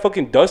look mad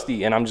fucking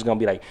dusty, and I'm just gonna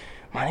be like,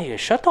 my nigga,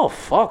 shut the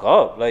fuck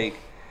up. Like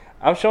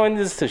I'm showing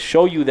this to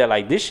show you that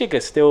like this shit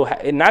could still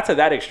not to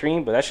that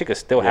extreme, but that shit could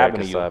still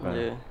happen to you.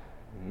 Yeah.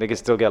 Niggas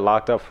still get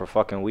locked up for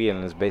fucking weed,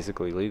 and it's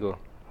basically legal.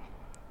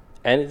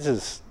 And it's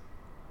just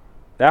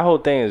that whole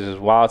thing is just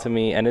wild to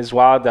me, and it's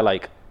wild that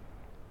like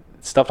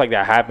stuff like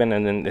that happened.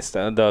 And then it's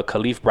the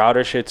Khalif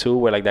Browder shit too,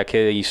 where like that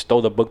kid, he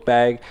stole the book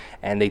bag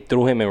and they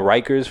threw him in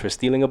Rikers for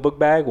stealing a book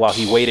bag while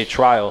he waited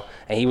trial,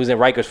 and he was in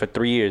Rikers for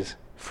 3 years.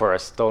 For a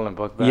stolen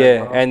book bag.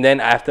 Yeah, bro. and then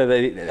after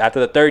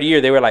the third year,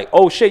 they were like,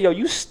 "Oh shit, yo,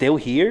 you still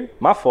here?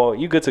 My fault.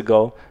 You good to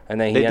go."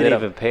 And then he they ended didn't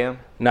up even pay him.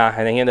 and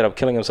then he ended up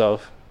killing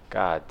himself.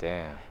 God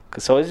damn.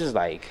 So it's just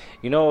like,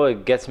 You know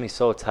what gets me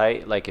so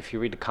tight? Like if you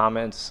read the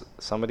comments,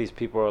 some of these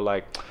people are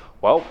like,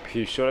 "Well,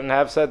 he shouldn't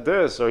have said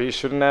this, or he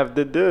shouldn't have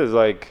did this."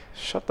 Like,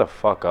 shut the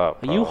fuck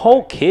up. Bro. you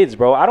whole kids,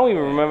 bro. I don't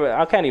even remember.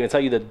 I can't even tell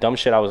you the dumb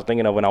shit I was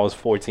thinking of when I was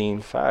 14.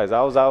 Facts.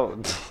 I was out.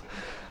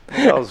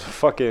 I was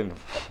fucking.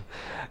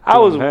 I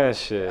was doing mad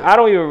shit. I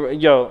don't even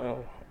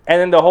and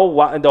then the whole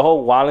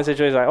wilding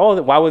situation, like,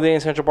 oh, why were they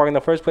in Central Park in the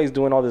first place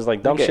doing all this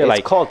like dumb Nigga, shit? it's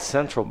Like, called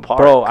Central Park.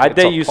 bro, I It's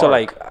did a used to park.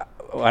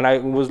 like when I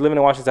was living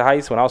in Washington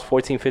Heights when I was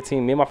 14,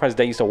 15. Me and my friends,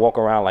 they used to walk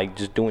around like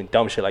just doing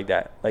dumb shit like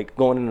that, like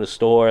going into the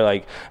store,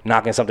 like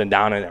knocking something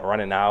down and then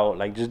running out,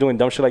 like just doing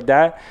dumb shit like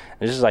that.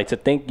 It's just like to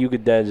think you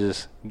could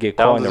just get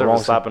That caught don't in the deserve wrong.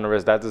 a slap in the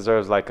wrist. That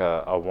deserves like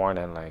a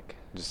warning, like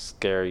just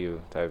scare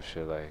you type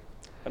shit. Like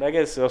But I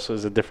guess it also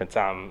was a different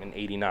time in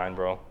 '89,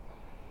 bro.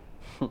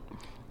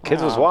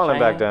 kids was Wow, wilding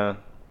back man. then.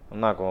 I'm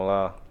not gonna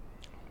lie.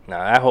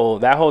 Nah,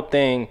 that whole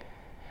thing,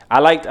 I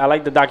liked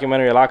the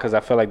documentary a lot because I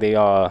feel like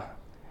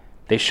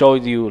they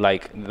showed you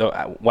like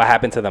what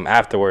happened to them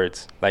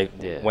afterwards, like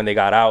Yeah. when they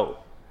got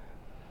out,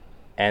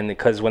 and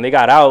because when they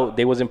got out,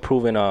 they wasn't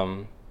proven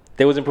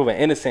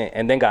innocent,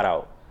 and then got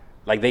out.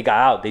 Like they got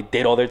out, they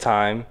did all their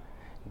time.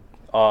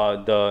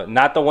 Not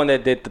the one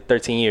that did the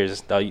 13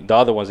 years, the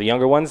other ones, the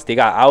younger ones, they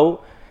got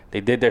out. They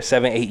did their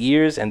 7-8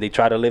 years, and they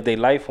tried to live their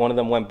life. One of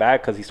them went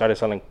back because he started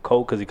selling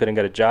coke because he couldn't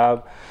get a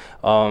job.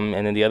 And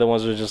then the other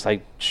ones were just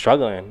like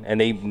struggling. And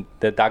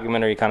the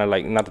documentary kind of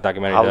like, not the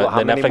documentary, How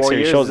the many Netflix more series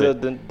years shows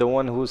it. the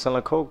one who was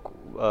selling coke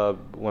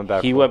went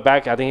back? He for? went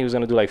back. I think he was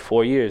gonna do like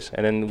 4 years.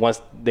 And then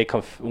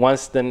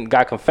once then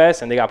got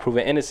confessed and they got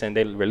proven innocent,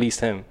 they released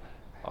him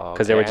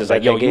because they were Okay, just and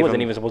like, then yo, they you gave wasn't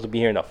him- even supposed to be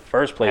here in the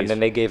first place. And then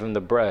they gave him the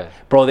bread.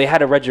 Bro, they had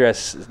to register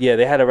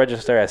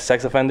as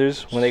sex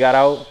offenders when they got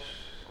out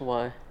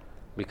Why?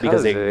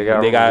 because they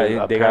got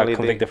apparently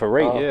convicted for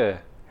rape. Yeah.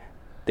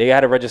 They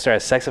had to register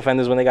as sex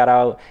offenders when they got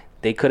out.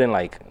 They couldn't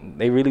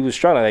they really was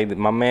struggling. Like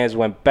my man's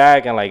went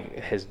back and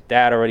like his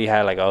dad already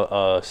had like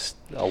a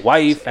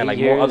wife and like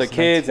more other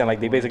kids and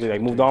like they basically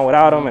like moved on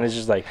without him, and it's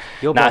just like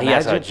Yo, now but he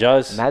has to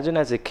adjust. Imagine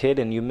as a kid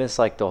and you miss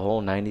like the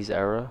whole 90s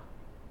era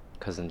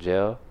because in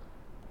jail.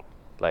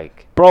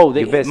 Like, Bro,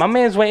 you missed- my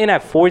man's went in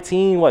at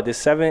 14. What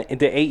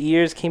the 8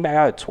 years came back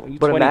out at 22.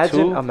 But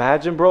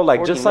imagine, bro,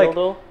 like just 14 like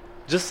mil, though?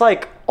 just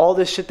like all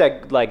this shit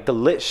that like the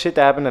lit shit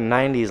that happened in the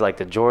 90s, like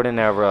the Jordan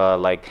era,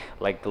 like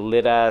the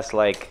lit ass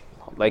like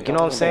Like, you know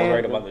what I'm I saying?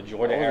 Right about the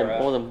Jordan era.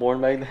 I wasn't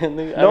born back then.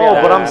 Nigga. No, I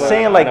mean, but I I'm was,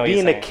 saying I know like what you're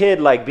being a saying.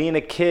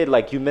 kid,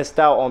 like you missed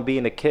out on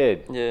being a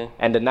kid. Yeah.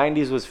 And the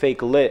 90s was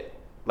fake lit.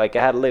 Like, it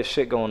had lit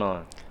shit going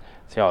on.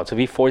 Yo, to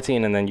be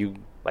 14 and then you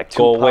Like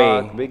go Tupac,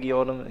 away. Biggie,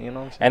 all them, you know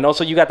what I'm saying? And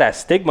also you got that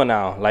stigma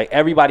now. Like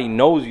everybody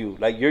knows you.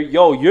 Like you're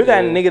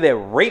that Yeah. nigga that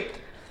raped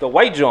the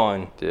white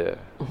John. Yeah.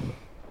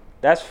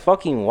 That's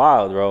fucking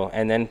wild, bro.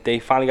 And then they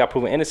finally got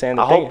proven innocent. And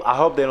I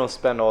hope they don't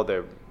spend all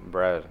their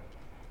bread.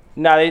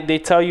 Nah, they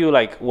tell you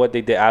like what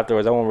they did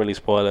afterwards. I won't really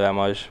spoil it that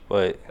much,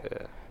 but Yeah.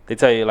 they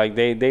tell you like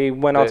they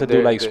went out to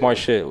do like They- smart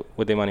shit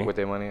with their money. With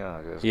their money,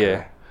 I guess.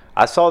 Yeah.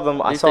 I saw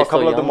them. I least saw a they still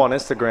couple of them young. on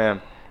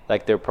Instagram,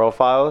 like their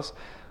profiles.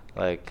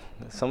 Like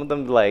some of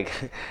them, like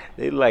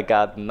they like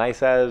got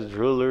nice ass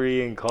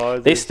jewelry and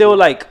cars. They and still shit.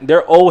 like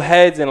they're old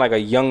heads in like a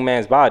young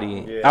man's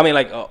body. Yeah. I mean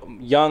like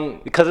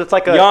young, because it's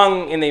like a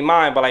young in their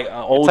mind, but like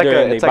older in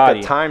their it's like body.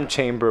 a time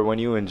chamber when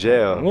you in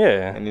jail.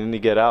 Yeah. and then you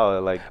get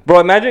out like. Bro,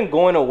 imagine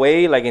going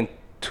away like in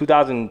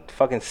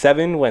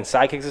 2007 when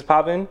Sidekicks is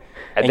popping,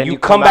 and then you you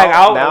come come back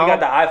out out and now? you got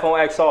the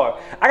iPhone XR.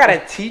 I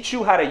gotta teach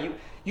you how to use.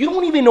 You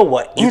don't even know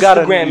what You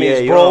gotta- Instagram yeah,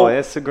 is, you bro.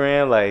 know,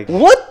 Instagram, like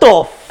What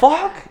the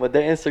fuck? But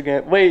their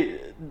Instagram. Wait,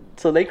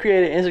 so they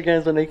created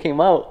Instagrams when they came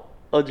out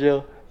of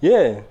jail?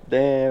 Yeah,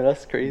 Damn,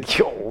 that's crazy.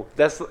 yo,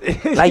 that's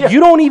like you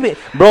don't even,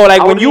 bro. Like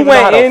I when wouldn't you even know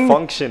how went to in,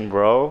 function,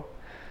 bro.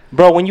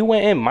 bro. When you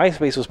went in,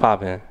 MySpace was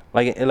popping.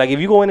 Like if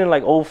you go in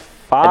like 05,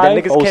 And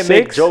then niggas can't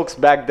make 06, jokes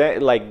back then,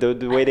 like the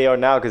way they are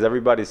now, because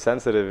everybody's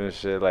sensitive and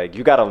shit. Like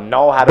you gotta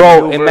know how to.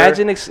 Bro, maneuver.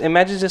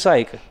 imagine just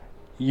like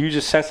you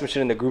just sent some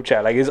shit in the group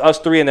chat. Like it's us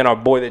three and then our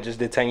boy that just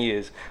did 10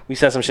 years. We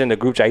sent some shit in the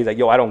group chat. He's like,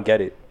 yo, I don't get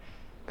it.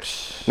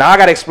 Now I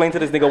gotta explain to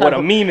this nigga what a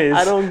meme is.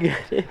 I don't get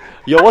it.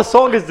 Yo, what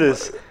song is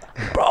this?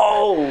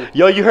 Bro,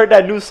 Yo, you heard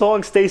that new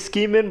song "Stay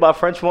Scheming" by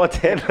French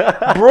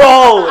Montana?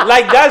 bro,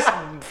 like that's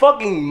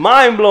fucking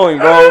mind blowing,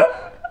 bro.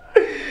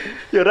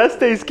 Yo, that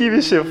 "Stay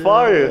Scheming" shit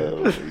fire.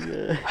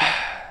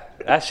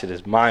 That shit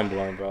is mind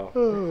blowing, bro.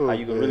 How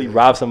you can really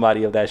rob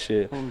somebody of that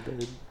shit, I'm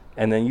dead.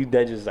 and then you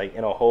dead just like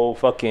in a whole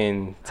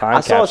fucking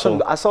time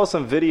capsule. I saw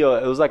some video.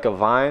 It was like a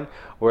Vine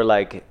where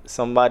like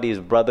somebody's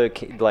brother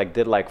like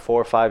did like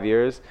 4 or 5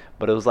 years,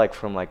 but it was like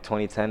from like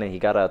 2010 and he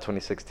got out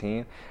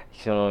 2016.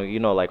 You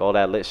know, like all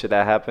that lit shit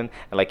that happened,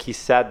 and like he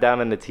sat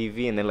down in the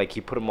TV and then like he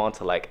put him on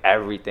to like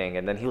everything,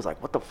 and then he was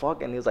like, "What the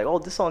fuck?" And he was like, "Oh,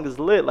 this song is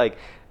lit," like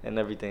and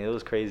everything. It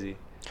was crazy.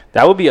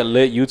 That would be a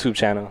lit YouTube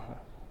channel.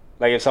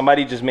 Like if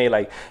somebody just made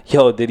like,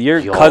 yo, did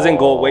your cousin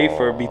go away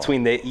for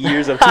between the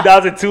years of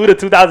 2002 to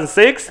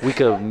 2006? We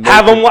could make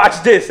have it- him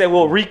watch this and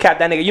we'll recap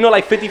that nigga. You know,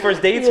 like 50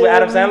 First Dates with Yeah,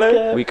 Adam Sandler.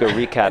 recap. We could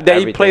recap That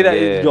everything. you play that.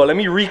 yeah. Yo, let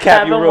me recap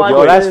Have you him real watch Yo,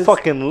 quick. that's Yes.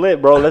 fucking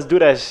lit, bro. Let's do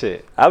that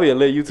shit. I'll be a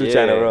lit YouTube Yeah.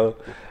 channel, bro.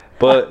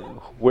 But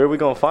Where we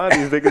gonna find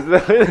these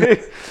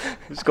niggas?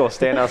 Just gonna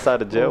stand outside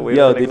the jail. waiting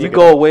yo, for did niggas you to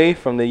go away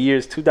from the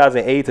years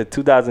 2008 to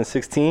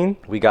 2016?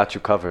 We got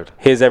you covered.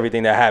 Here's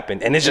everything that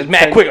happened, and it's just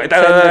mad 10 quick. Like,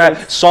 10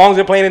 minutes. songs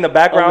are playing in the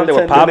background. They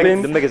Under were 10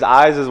 popping. Them niggas'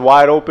 eyes is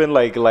wide open,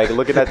 like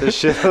looking at this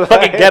shit.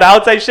 Fucking Get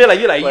Out type shit. Like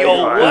you're like,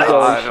 yo, what? what?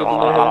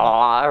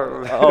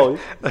 Oh,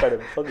 you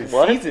started fucking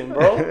season,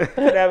 bro.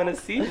 You're having a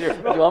seizure,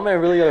 bro. Yo, I'm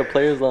really got a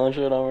player's launch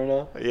shirt on right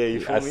now. Yeah, you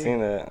feel I me? seen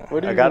that.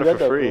 Where did I you got it get for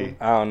that free. from?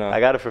 I don't know. I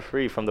got it for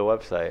free from the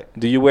website.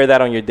 Do you wear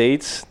that on your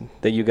dates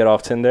that you get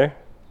off Tinder?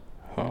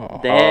 Damn.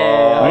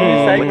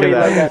 How look you at segue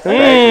that. like that?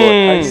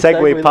 Mm. How you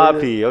Segway like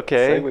Poppy, that?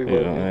 okay. Segway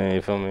Yeah, Poppy.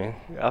 you feel me?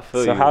 I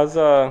feel So you.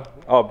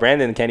 how's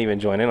Brandon can't even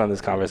join in on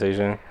this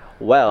conversation.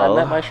 Well, I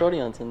met my shorty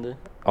on Tinder.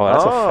 Oh,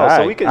 that's a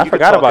fact. So we could, I you could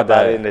forgot talk about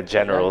that. it in a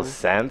general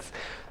sense.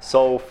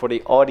 So for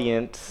the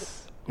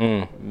audience,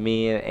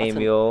 me and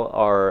Emil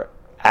are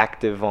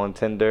active on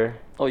Tinder.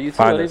 Oh, you two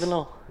Find don't us. even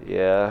know.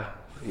 Yeah.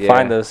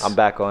 Find us. I'm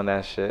back on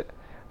that shit.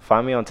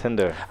 Find me on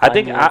Tinder. I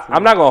think Find me on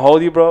I'm not gonna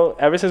hold you, bro.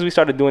 Ever since we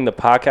started doing the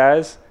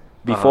podcast,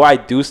 before I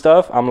do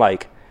stuff, I'm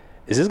like,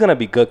 is this gonna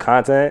be good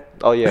content?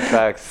 Oh yeah,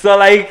 facts. So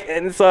like,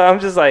 and so I'm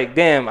just like,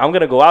 damn, I'm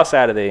gonna go out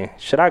Saturday.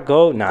 Should I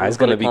go? Nah, Do it's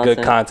gonna good be good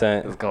It's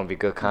content. gonna be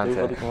good Do for the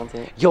content.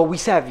 content. Yo, we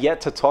have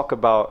yet to talk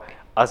about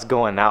us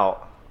going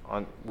out.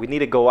 We need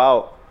to go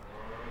out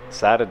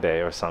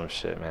Saturday or some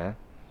shit, man.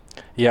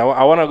 Yeah,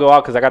 I want to go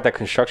out because I got that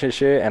construction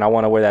shit, and I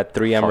want to wear that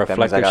 3M Fuck, that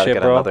means I reflective gotta shit,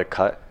 get bro. another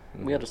cut.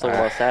 We had to talk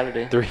about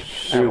Saturday. Three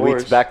At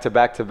weeks Orr's. back to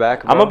back to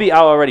back. I'm gonna be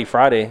out already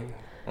Friday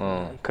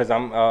Mm. because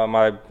I'm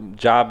my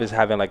job is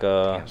having like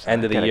a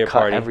end of the Get a year cut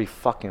party, every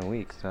fucking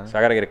week, son. so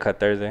I gotta get a cut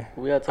Thursday.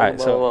 We had to talk Alright,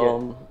 about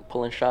so,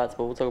 pulling shots,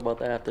 but we'll talk about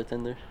that after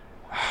Tinder.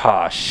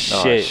 Ah, Oh,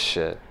 shit.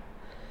 shit.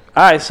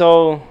 All right,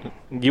 so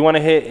you want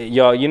to hit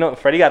yo? You know,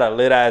 Freddie got a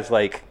lit ass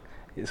like.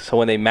 So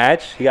when they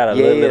match, he got a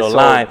Yeah, little so-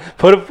 line.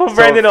 Put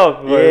Brandon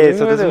up. Yeah,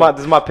 so this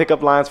is my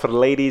pickup lines for the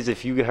ladies.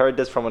 If you heard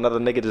this from another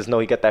nigga, just know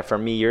he got that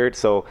from me, yurt.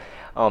 So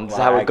this is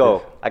how it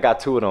go. I got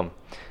two of them.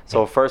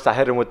 So first I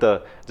hit him with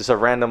just a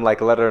random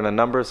like letter and a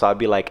number. So I'd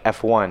be like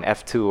F1,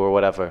 F2 or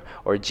whatever,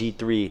 or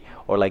G3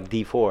 or like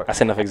D4.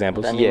 That's enough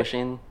examples. Vending Yeah.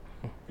 machine.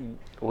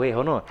 Wait,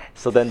 hold on.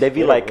 So then they'd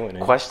be Yeah, like go on,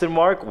 yeah. question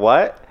mark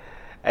what?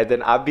 And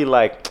then I'd be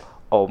like,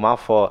 oh my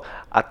fault.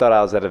 I thought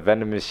I was at a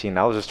vending machine.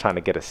 I was just trying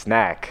to get a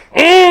snack.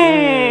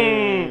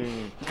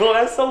 Mm. Bro,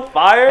 that's so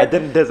fire. And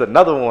then there's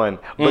another one,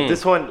 but Mm.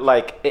 this one,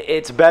 like,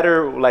 it's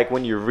better, like,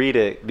 when you read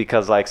it,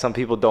 because, like, some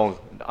people don't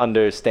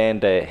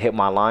understand the hit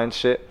my line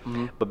shit.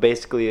 But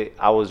basically,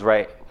 I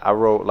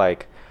wrote,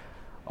 like,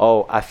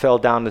 oh, I fell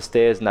down the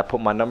stairs, and I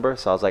put my number.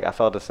 So I was like, I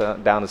fell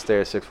down the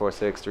stairs,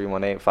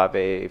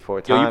 646-318-5884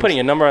 times. Yo, you putting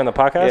your number on the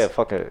podcast? Yeah,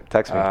 fuck it.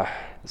 Text me.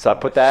 So I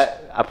put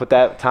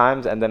that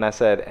times, and then I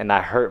said, and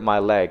I hurt my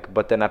leg.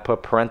 But then I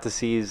put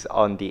parentheses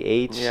on the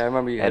H. Yeah, I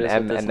remember you and hit us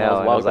with M this, and and I L, was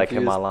and it was wild like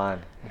hit my confused. line.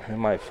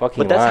 My fucking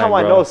But that's line, how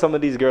I bro. know some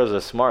of these girls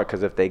are smart,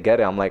 because if they get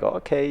it, I'm like,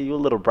 okay, you a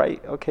little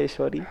bright. Okay,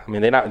 shorty. I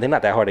mean, they're not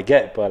that hard to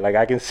get, but like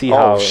I can see Oh,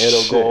 how shit.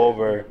 it'll go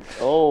over.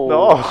 Oh.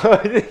 No.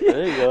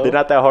 There you go. They're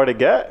not that hard to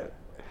get?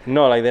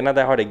 No, like they're not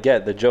that hard to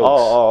get. The jokes.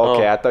 Oh,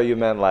 okay. Oh. I thought you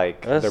meant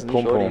like That's they're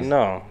poom poom.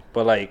 No,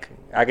 but like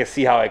I can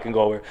see how it can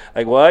go over.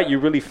 Like what? You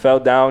really fell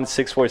down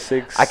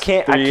 646? I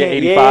can't.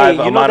 385 Yeah, you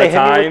know amount they of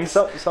hit me times.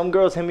 with, some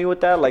girls hit me with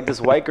that. Like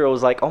this white girl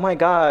was like, "Oh my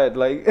god,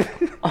 like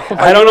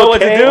I don't know what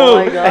to okay? do.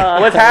 Oh my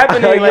God. What's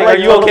happening? Like, are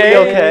you totally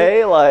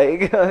okay? okay?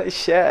 Like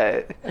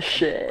shit.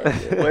 Shit.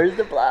 Where's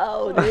the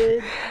blow,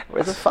 dude?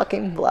 Where's the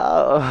fucking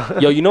blow?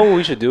 Yo, you know what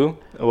we should do?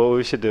 What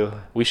we should do?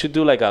 We should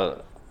do like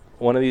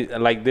one of these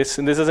like this,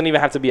 and this doesn't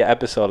even have to be an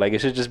episode. Like it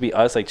should just be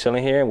us like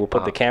chilling here, and we'll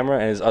put the camera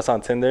and it's us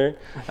on Tinder,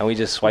 and we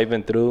just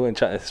swiping through and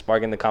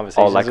sparking the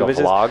conversation. Oh, like a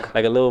vlog?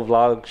 Like a little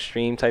vlog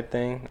stream type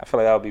thing. I feel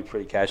like that would be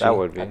pretty catchy. That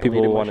would be. People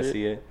Delete would my want to shit?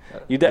 see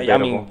it. I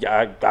mean,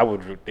 I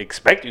would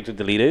expect you to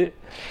delete it.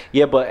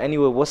 Yeah, but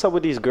anyway, what's up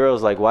with these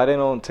girls? Like, why they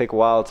don't take a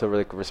while to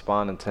like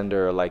respond on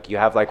Tinder? Or like, you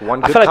have like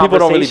one I good feel like people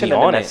don't really conversation be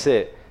and on then it. that's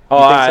it. Oh,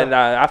 You think so?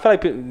 I feel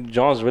like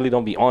Johns really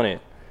don't be on it.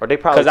 Or they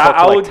probably Because talk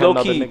I to like would 10 low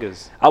other key,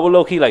 niggas. I would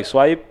low key like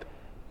swipe,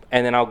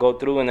 and then I'll go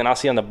through, and then I'll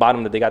see on the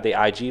bottom that they got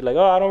their IG. Like,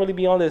 oh, I don't really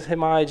be on this. Hit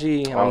my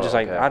IG. And I'm Oh, just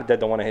like, okay. I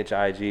don't want to hit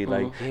your IG.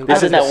 Like, I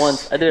did that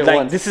once. I did it like,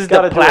 once. this is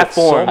Gotta the do it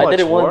so platform. I did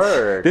it much once.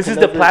 work. This is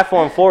That's the it.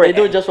 platform for They it.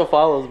 do it just for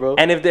follows, bro.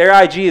 And if their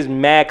IG is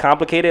mad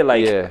complicated,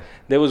 like Yeah.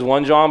 there was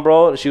one John,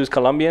 bro, she was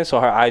Colombian, so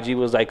her IG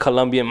was like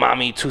Colombian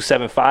Mommy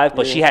 275,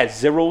 but Yeah. she had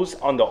zeros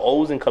on the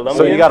O's in Colombian.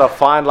 So you gotta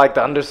find like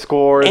the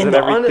underscores and, the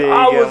everything.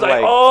 I was and,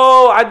 like,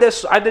 oh, I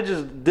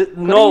did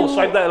no, you-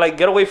 swipe that, like,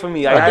 get away from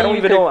me. I I think don't you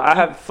even could- know. I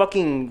have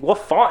fucking, what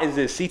font is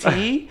this?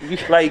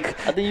 CTE? Like,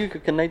 I think you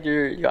could connect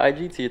your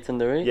IG to your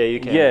Tinder, right? yeah, you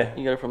can. yeah.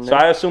 You got it from So there.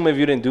 I assume if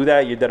you didn't do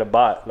that, you did a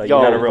bot. Like,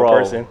 Yo, you're not a real bro,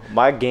 person.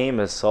 my game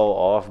is so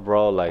off,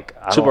 bro. Like,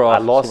 Super I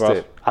off, lost super it.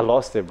 off. I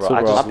lost it, bro. Super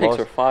I off. just My pics lost.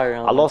 are fire.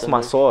 I lost my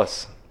Tinder.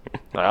 sauce.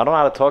 Like, I don't know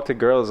how to talk to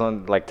girls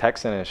on like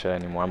texting and shit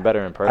anymore. I'm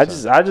better in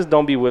person. I just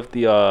don't be with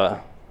the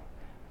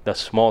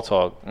small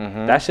talk.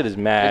 Mhm. That shit is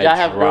mad y'all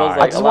have girls, dry.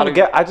 like,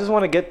 I just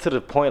want to get to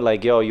the point.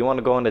 Like, yo, you want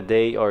to go on a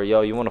date, or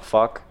yo, you want to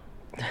fuck?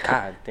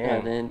 God Yeah,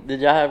 damn. then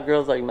did y'all have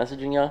girls like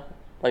messaging y'all,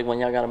 like when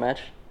y'all got a match,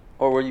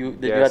 or were you?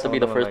 Did Yeah, you have to some be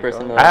of the them first are like,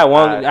 person? oh. To, I had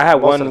one. I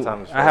had Most of one. the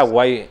time it's I had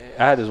first.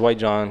 I had this white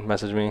John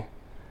message me,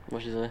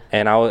 what she say?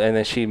 and and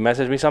then she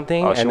messaged me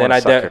something, Oh, she and then wanna I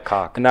suck your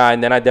cock. and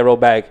then I wrote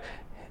back,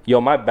 yo,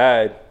 my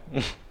bad.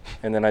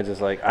 And then I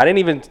just like, I didn't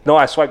even know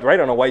I swiped right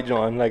on a white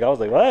John. Like I was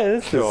like, what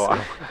is this? Yo,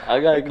 I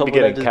got a be couple that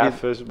getting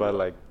just catfished by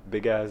like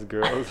big ass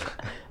girls.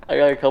 I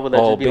got a couple that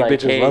Oh, just be big like,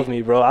 bitches hey. love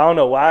me, bro. I don't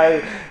know why.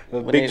 The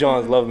when big they-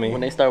 Johns love me.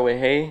 When they start with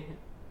hey,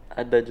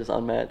 I did just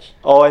unmatch.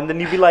 Oh, and then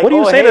you'd be like, What do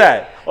you oh, say hey. to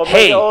that? Or like,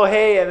 Hey. oh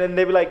hey, and then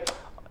they'd be like,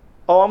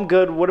 oh, I'm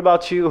good. What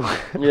about you?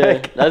 Yeah,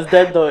 Like- that's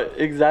dead though.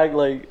 Exact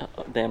like,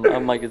 damn, my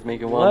mic is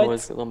making What? wild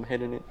noise 'cause I'm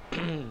hitting it.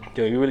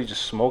 Yo, you really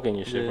just smoking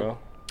your shit, Yeah. bro.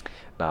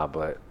 Nah,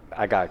 but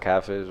I got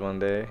catfish one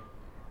day.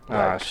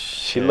 Ah, Like,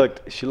 she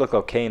shit. looked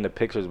okay in the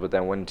pictures, but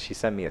then when she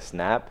sent me a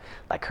snap,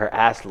 like her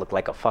ass looked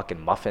like a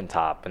fucking muffin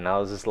top, and I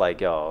was just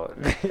like, yo,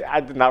 I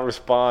did not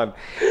respond.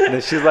 And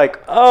then she's like,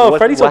 Oh, what,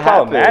 Freddie's so what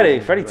happened?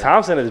 problematic. Freddie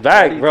Thompson is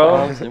back, Freddie bro.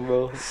 Thompson,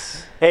 bro.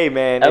 Hey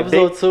man, if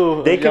Episode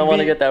 2. they If y'all could want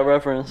to be- get that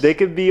reference. They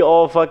could be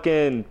all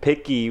fucking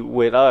picky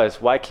with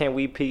us. Why can't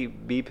we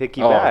be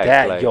picky Oh, back?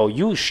 that Like, yo,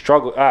 you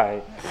struggle. All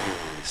right.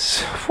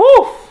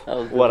 Whew. That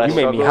was What, I You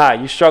made me struggle? hot.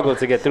 You struggled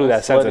to get through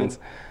that Sweating. sentence.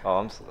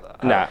 oh,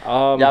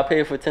 Nah. Y'all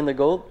paid for Tinder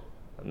Gold?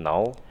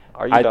 no.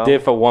 Are you I dumb?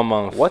 did for 1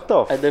 month. What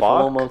the I fuck? did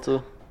for 1 month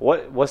too.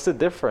 What's the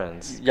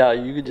difference? Yeah,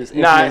 you could just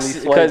Nah,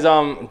 instantly because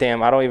swipe.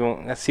 damn, I don't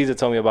even. Caesar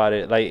told me about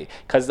it. Like,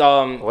 cause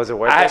Was it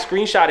worth I it?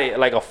 screenshot it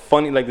like a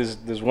funny, like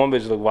this one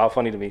bitch looked wild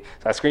funny to me.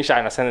 So I screenshot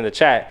and I sent it in the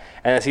chat,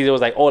 and then Caesar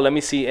was like, oh, let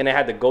me see, and it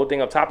had the gold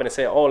thing up top, and it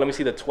said, oh, let me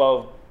see the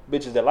 12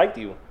 bitches that liked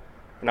you,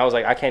 and I was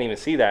like, I can't even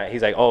see that.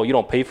 He's like, oh, you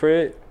don't pay for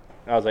it.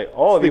 And I was like,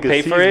 oh, if you Nigga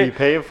pay sees for me it,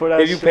 paying for that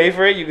if you shit? pay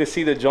for it, you can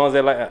see the Jones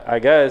that like. I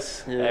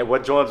guess Yeah. Hey,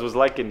 what Jones was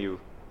liking you?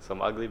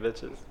 Some ugly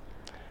bitches.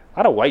 I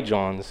had a white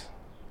Johns.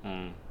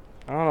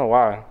 I don't know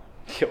why.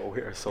 Yo,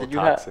 we are so Did you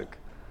have- toxic.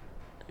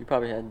 You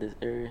probably had this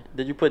area.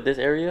 Did you put this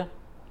area?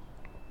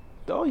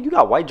 Oh, you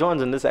got white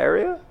Johns in this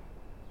area?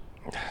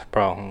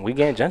 Bro, we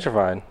getting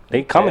gentrified.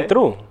 They coming Okay.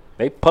 through.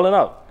 They pulling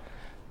up.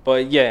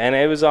 But yeah, and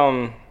it was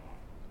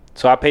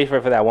so I paid for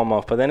it for that 1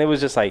 month. But then it was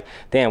just like,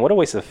 damn, what a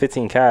waste of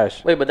 15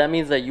 cash. Wait, but that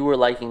means that you were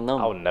liking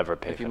them. I would never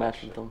pay if for you that matched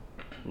shit. with them.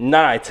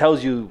 Nah, it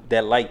tells you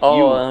that like Oh,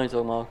 you. I know what you're talking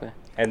about. Okay.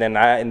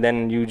 And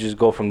then you just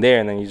go from there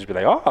and then you just be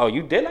like, oh,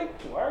 you did like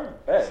word,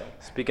 bet.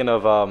 Speaking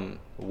of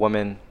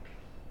women,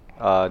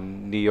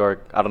 New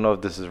York. I don't know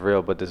if this is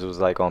real, but this was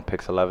like on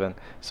Pix11,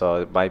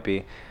 so it might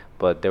be.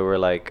 But they were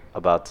like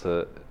about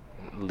to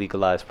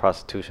legalize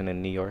prostitution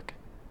in New York.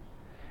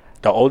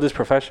 The oldest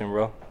profession,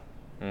 bro.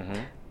 Mm-hmm.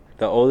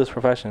 The oldest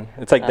profession.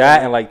 It's like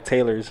that and like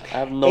tailors. I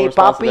have no Hey,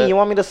 response to Papi, that. you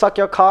want me to suck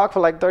your cock for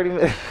like 30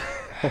 minutes?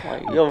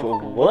 Like, yo,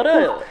 what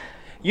a...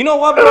 You know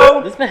what,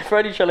 bro? This man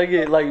Freddie trying to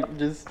get, like,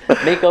 just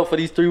make up for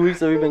these 3 weeks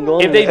that we've been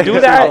going. If they do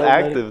It's that, all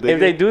active, if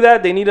they do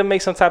that, they need to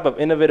make some type of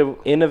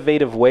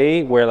innovative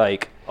way where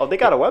like Oh, they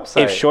got a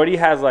website. if Shorty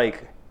has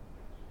like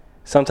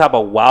some type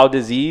of wild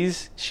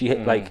disease, she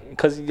like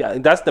because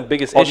that's the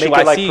biggest or issue make it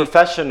I like see.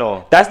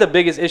 professional. That's the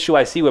biggest issue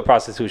I see with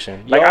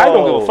prostitution. Like I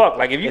don't give a Yo, fuck.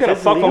 Like if you're if gonna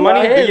it's fuck for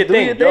money, legalized, do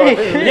your thing.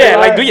 thing. Yeah,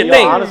 like do your Yo,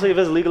 thing. Honestly, if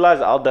it's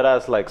legalized, I'll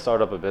deadass like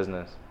start up a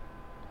business.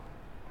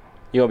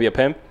 You gonna be a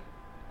pimp?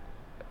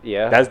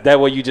 Yeah. That's that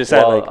what you just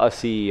said. well, Like a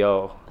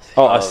CEO.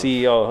 oh, a of-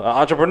 CEO, an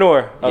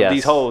entrepreneur of Yes.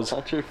 these hoes.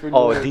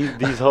 Oh,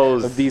 these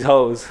hoes. Of these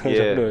hoes. Yeah,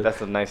 Entrepreneurs.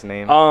 that's a nice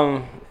name.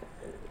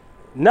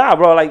 Nah,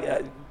 bro. Like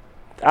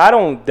I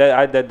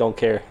don't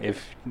care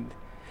if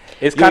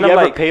it's You kind of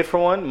ever like paid for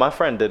one? My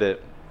friend did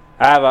it.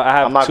 I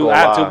I'm not have two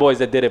gonna lie. boys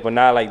that did it, but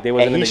not like they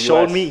wasn't And in he the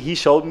showed US. me. He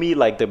showed me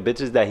like the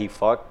bitches that he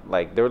fucked.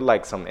 Like they were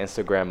like some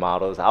Instagram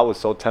models. I was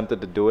so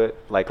tempted to do it.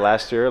 Like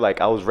last year,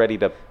 like I was ready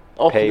to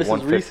pay this is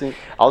 150. recent.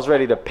 I was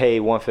ready to pay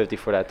 150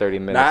 for that 30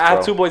 minutes. Nah, I have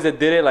bro. two boys that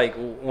did it. Like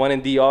one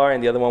in DR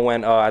and the other one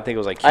went. I think it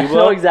was like I Cuba.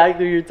 know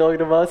exactly what you're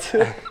talking about.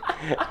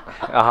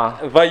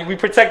 But we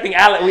protecting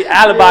we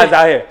alibis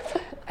out here.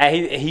 And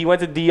he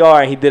went to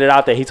DR and he did it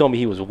out there. He told me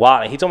he was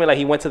wild. And he told me like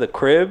he went to the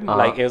crib.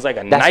 Like it was like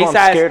a That's nice what I'm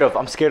ass. scared of.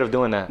 I'm scared of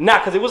doing that.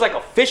 Nah, cause it was like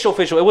official.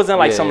 It wasn't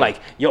like Yeah, some yeah. like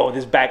yo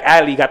this back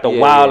alley got the Yeah,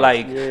 wild yeah.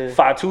 like Yeah.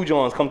 5-2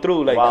 Jones come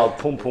through like Wild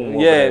pum pum. over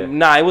yeah, there.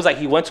 nah, it was like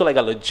he went to like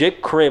a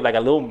legit crib, like a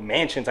little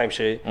mansion type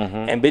shit,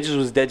 and bitches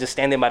was there just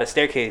standing by the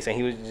staircase, and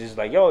he was just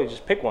like, "Yo,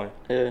 just pick one,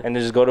 Yeah. and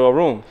then just go to a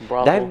room."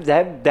 Bravo.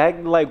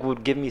 That like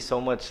would give me so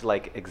much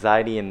like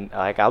anxiety and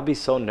like I'll be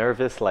so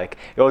nervous like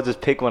yo just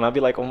pick one. I'll be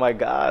like oh my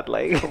god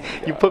like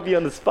you put me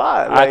on the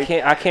spot. Like,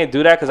 I can't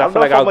do that because I don't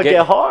feel know like if I'm I'll gonna get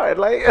get hard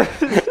like.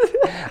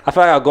 I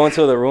feel like I'll go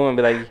into the room and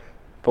be like,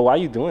 "But why are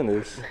you doing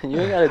this?" You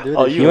ain't gotta do this.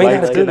 Oh, You ain't light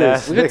gotta do skin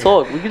this. ass We could nigga.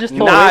 talk. We could just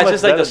talk. Nah, way it's much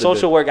just like better the than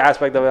social this. work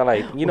aspect of it,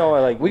 like you know,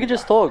 like We could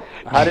just talk.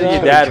 how did your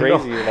You dad know-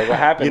 raise you? Like what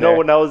happened? You know there?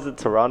 when I was in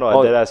Toronto,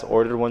 Oh. I deadass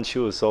ordered one. She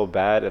was so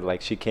bad, and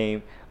like she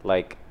came,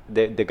 like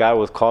the guy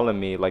was calling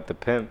me, like the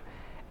pimp,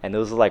 and it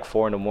was like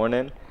 4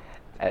 a.m.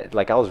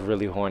 Like I was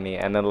really horny,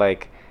 and then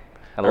like,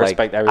 and I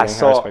respect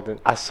everything. I respect it.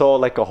 I saw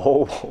like a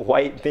whole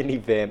white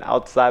minivan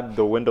outside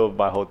the window of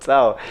my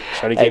hotel,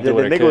 Shawty and came then through the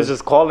with nigga her was kid.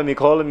 just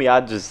calling me.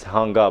 I just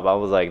hung up. I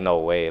was like, no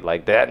way,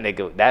 like that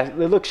nigga, that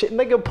look shit,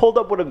 nigga pulled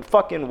up with a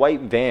fucking white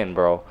van,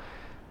 bro.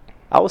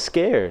 I was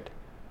scared.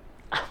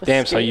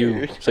 Damn, so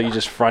you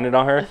just fronted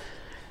on her?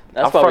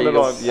 That's I'm probably, fronting a,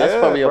 on- that's yeah,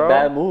 probably bro. a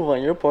bad move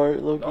on your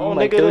part. Look, Oh, he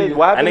might kill nigga, you.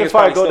 what That happened nigga's if I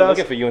probably go still down?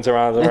 looking for you in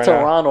Toronto In right now.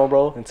 Toronto,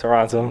 bro. In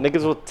Toronto.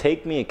 Niggas will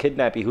take me and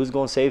kidnap me. Who's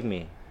gonna save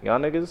me? Y'all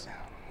niggas?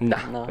 Nah.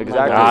 No,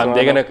 Exactly.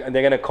 not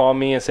They're gonna call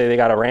me and say they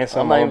got a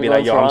ransom. I'm not I'm even gonna be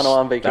like, going yo, to Toronto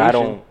on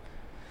vacation.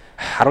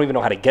 I don't even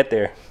know how to get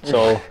there.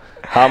 So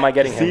how am I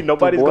getting See, him?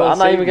 nobody's Border. gonna I'm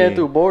not save even getting me.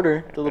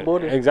 through to the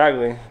border.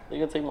 Exactly. They're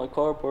gonna take my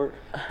carport.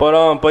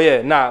 But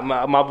yeah, nah.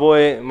 My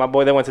boy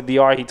that went to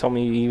DR, he told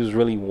me he was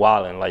really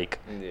wilding. Like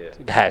Yeah.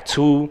 had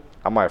two,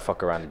 I might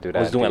fuck around and do that.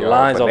 was in doing DR,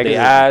 lines but off niggas their is-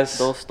 ass.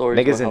 Those stories.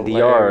 Niggas were in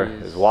DR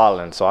hilarious. is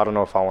wilding, so I don't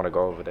know if I want to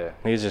go over there.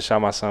 He just shot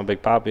my son,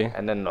 Big Poppy.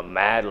 And then the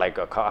mad, like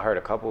I heard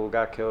a couple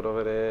got killed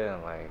over there,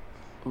 and like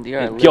DR,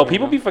 Yo, living,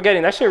 people bro. be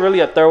forgetting that shit really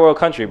a third world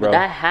country, bro.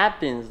 That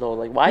happens though.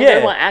 Like, why Yeah. is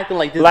everyone acting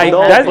like this? Like,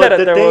 don't that's happen? not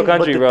a third world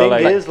country, but bro. the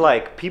thing Like- is,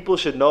 like, people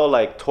should know,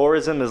 like,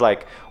 tourism is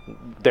like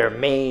their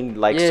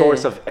main like Yeah.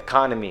 source of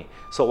economy.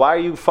 So why are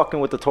you fucking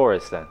with the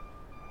tourists then?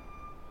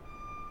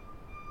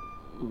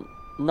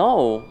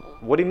 No,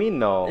 What do you mean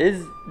no?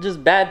 it's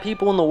just bad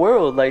people in the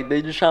world. Like,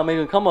 they just try to make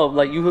them come up.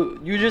 Like, you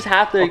just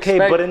have to Okay,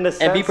 expect but in the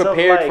sense and be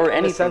prepared of like, for in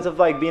anything. the sense of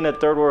like being a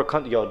third world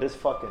country, yo, this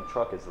fucking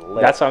truck is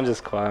lit. That's why I'm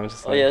just quiet. I'm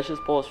just Oh like, yeah, let's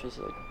just pause for a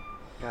second.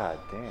 God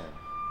damn.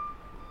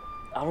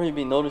 I don't even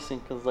be noticing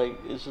because like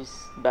it's just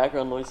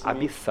background noise to I'd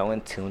me. be so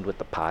in tune with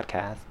the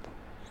podcast.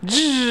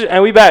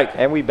 and we back.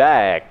 And we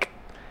back.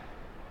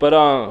 But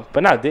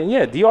nah,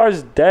 yeah,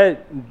 DR's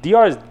dead.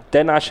 DR's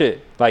dead, not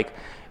shit. Like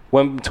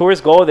when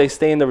tourists go, they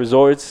stay in the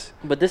resorts.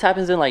 But this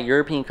happens in like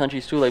European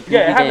countries too. Like people Yeah,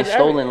 it be getting happens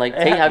stolen. every- Like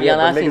it take, have y'all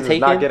but not seen niggas is Taken?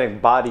 not getting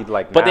bodied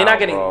like But they're now, not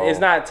getting. bro. It's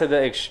not to the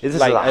This is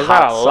like. a It's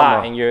not a hot lot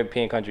summer. in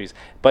European countries.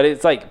 But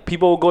it's like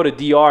people will go to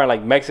DR and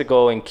like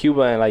Mexico and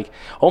Cuba and like,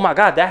 oh my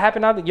God, that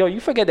happened out there. Yo, you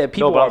forget that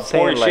people but are I'm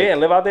saying, poor as like- shit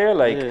and live out there.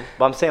 Like, Yeah.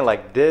 But I'm saying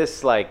like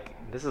this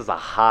is a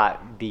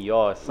hot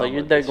DR summer.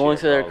 you're there this going year,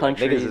 to their bro. Like,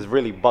 country. niggas is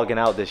really bugging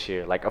out this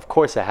year. Like of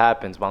course it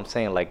happens, but I'm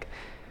saying like,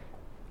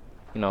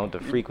 you know, the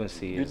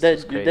frequency You're is dead.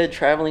 just You're crazy. dead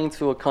traveling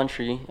to a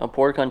country, a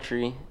poor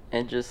country,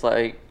 and just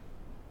like,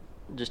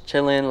 just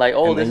chilling. Like,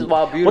 oh, And this then- is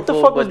wild, beautiful. What the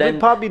fuck but was then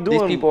Big Poppy doing?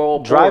 These people are all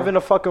poor. driving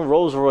a fucking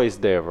Rolls Royce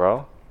there,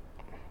 bro.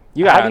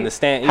 you How gotta do you-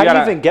 understand. How You do you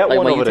gotta, even get like,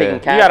 one when you over taking there?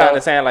 cab you gotta out?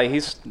 understand. Like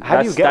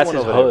How do you get that's one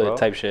his over there, hood bro?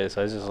 type shit.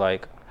 So it's just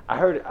like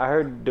I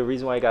heard the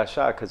reason why he got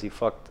shot because he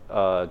fucked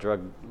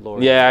drug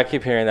lord. Yeah, I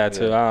keep hearing that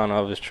too. Yeah. I don't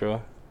know if it's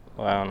true.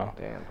 Well, I don't know.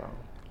 Damn, bro.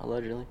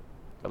 Allegedly.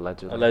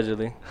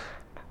 Allegedly.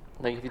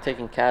 Like if you're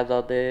taking cabs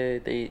out there,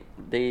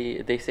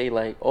 they say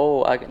like,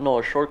 oh, I know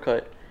a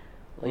shortcut.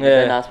 Like, Yeah.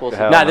 they're not supposed to.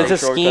 Hell Nah, no. there's a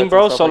shortcuts scheme, and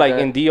bro. stuff So like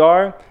that. in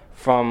DR,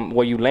 from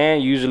where you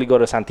land, you usually go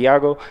to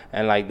Santiago,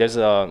 and like there's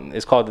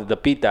it's called the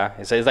Pita.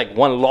 It's like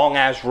one long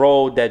ass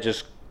road that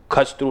just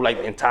cuts through like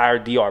the entire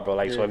DR, bro.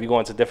 Like so, Yeah. if you go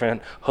into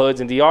different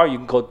hoods in DR,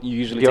 you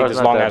usually DR take is this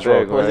not long that ass big,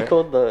 road. What's right? it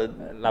called? The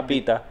La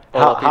Pita.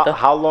 La Pita?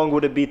 How long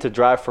would it be to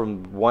drive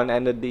from one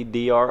end of the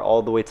DR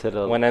all the way to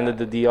the One end of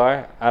the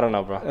DR, I don't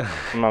know, bro.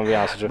 I'm gonna be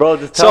honest with you, Bro,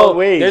 just So tell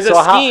wait. there's so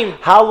a scheme.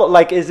 How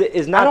like is it?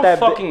 Is I not don't that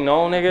fucking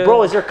know, nigga.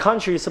 Bro, it's your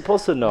country. You're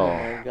supposed to know. Oh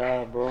my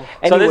god, bro.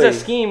 So there's Anyway. a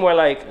scheme where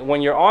like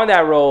when you're on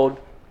that road,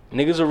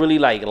 niggas will really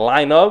like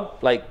line up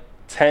like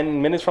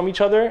 10 minutes from each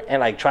other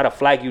and like try to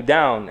flag you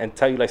down and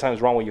tell you like something's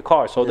wrong with your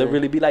car. So they'll Yeah.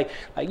 really be like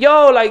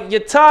yo, like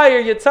you're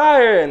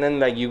tired, and then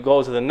like you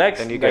go to the next,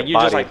 Then you like get you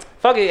just bodied. like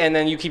fuck it, and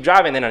then you keep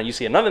driving, and then you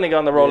see another nigga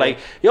on the road Yeah. like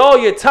yo,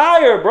 you're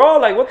tired, bro.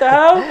 Like what the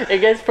hell? It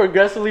gets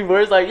progressively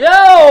worse. Like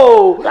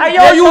yo, Like,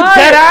 yo, you're you tired.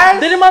 dead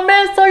ass? Didn't my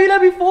man tell you that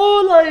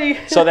before?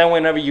 Like So then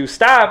whenever you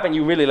stop and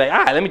you really like,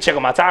 let me check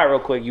on my tire real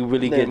quick, you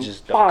really get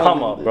just the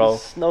come up, bro.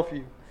 Snuff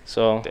you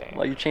So Damn.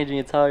 while you changing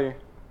your tire.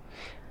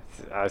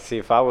 I see.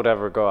 If I would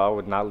ever go, I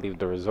would not leave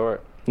the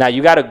resort. now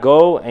you gotta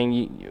go, and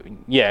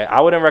yeah, I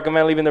wouldn't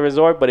recommend leaving the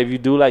resort. But if you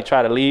do like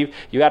try to leave,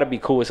 you gotta be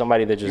cool with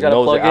somebody that just gotta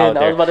knows plug it out in. I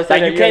there. was about to say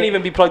Like that you you can't gotta-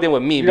 even be plugged in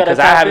with me you gotta because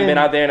I tap haven't been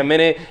in. out there in a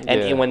minute.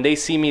 And Yeah. when they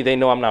see me, they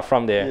know I'm not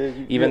from there. Yeah,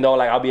 Even though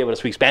like I'll be able to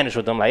speak Spanish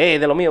with them, like, hey,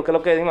 de lo mío, que lo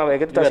que, dime,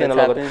 ¿qué tú estás gotta haciendo,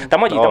 tap loco? in.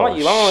 Estamos allí,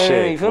 Oh, vamos,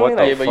 shit. you feel What me?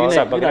 the Like, Yeah, but you're fuck?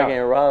 stop not, bugging out.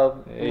 getting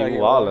robbed. You're Hey, not you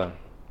getting robbed.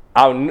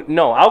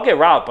 wildin'. I'll get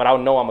robbed, but I'll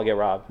know I'm gonna get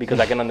robbed because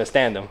I can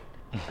understand them.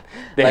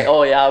 Like,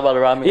 oh yeah, I'm about to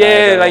rob me.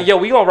 Yeah, like yo,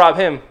 we gonna rob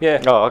him. Yeah.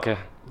 Oh, okay.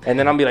 And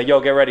then I'm be like, yo,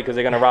 get ready because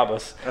they're gonna rob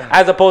us.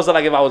 As opposed to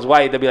like if I was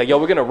white, they'd be like, yo,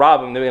 we're gonna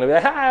rob him. They're gonna be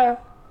like, ha.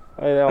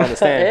 They don't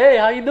understand. Hey,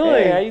 how you doing?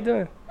 Hey, how you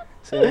doing?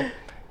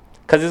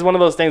 Because it's one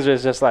of those things where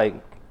it's just like,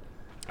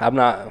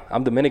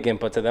 I'm Dominican,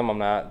 but to them I'm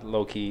not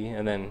low key.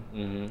 And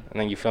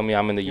then you feel me?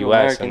 I'm in the You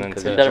U.S. American, and then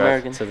 'cause to, you're that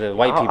American. to the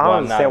white I people, don't I'm not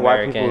understand why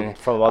American. people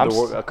from I'm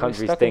other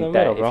countries stuck in think the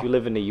middle, that bro. if you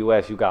live in the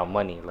U.S. you got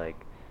money. Like,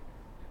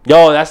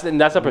 Yo, that's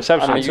a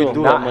perception I mean, too. you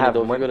do not have money have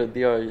though. money. If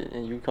you go to DR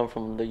and you come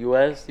from the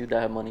US, you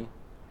have money.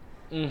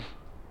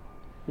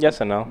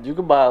 Yes or no? You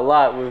could buy a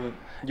lot with US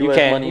You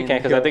money. can,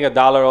 because I think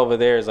 $1 over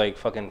there is like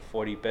fucking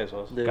 40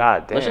 pesos.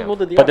 God Let's just damn. go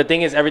to DR. But the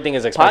thing is, everything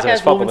is expensive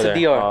as Podcast fuck moving over to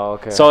there. DR. Oh,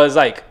 okay. So it's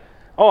like,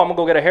 oh, I'm gonna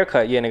go get a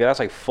haircut. Yeah, nigga, that's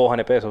like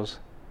 400 pesos,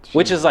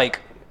 which is like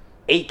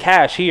 8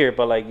 cash here.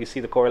 But like, you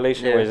see the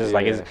correlation Yeah. where it's just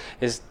like Yeah.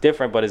 it's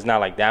different, but it's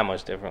not like that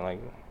much different. Like,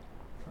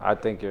 I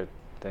think your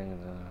thing is.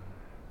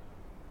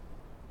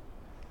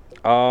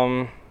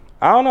 I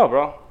don't know,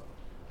 bro.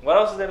 What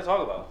else is there to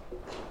talk about?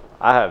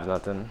 I have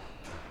nothing.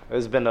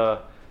 It's been a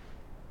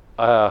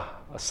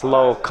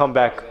slow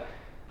comeback.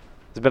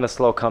 It's been a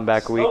slow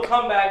comeback Slow week.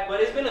 comeback,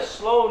 but it's been a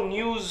slow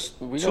news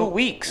We 2 gonna-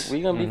 weeks.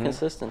 We're gonna be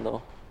consistent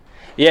though.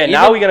 Yeah,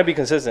 now Even- we're gonna be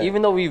consistent.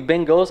 Even though we've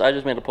been ghosts, I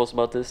just made a post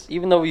about this.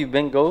 Even though we've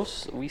been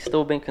ghosts, we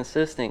still been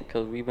consistent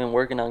because we've been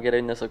working on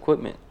getting this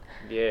equipment,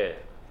 Yeah.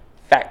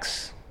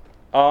 Facts.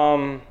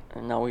 and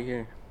now we're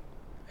here.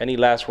 Any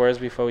last words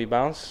before we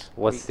bounce?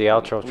 What's the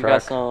outro We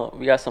track?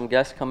 got some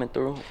guests coming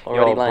through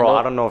already Yo, lined bro, up.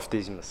 I don't know if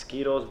these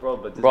mosquitoes, bro,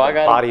 but this Bro, I been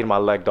got- bodying my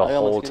leg the I got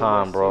whole mosquito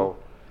time, bites, bro. too.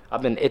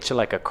 I've been itching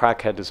like a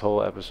crackhead this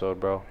whole episode,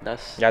 bro.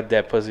 That's Got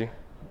that pussy.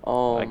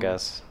 I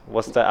guess.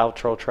 What's the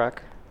outro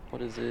track?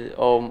 What is it?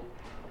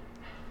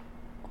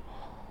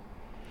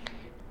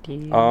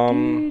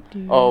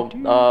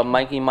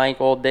 Mikey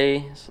Mike all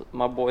day.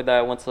 My boy that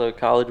I went to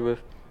college with.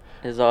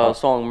 His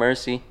song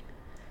Mercy.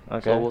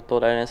 Okay. So we'll throw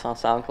that in on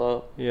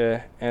SoundCloud.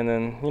 Yeah, and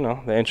then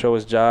the intro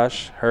was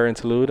Josh, her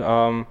interlude.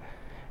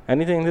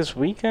 Anything this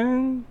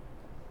weekend?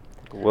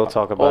 We'll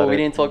talk about it. Oh, we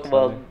didn't talk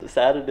about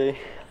Saturday.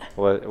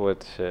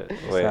 What shit?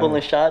 Wait.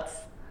 Pulling shots.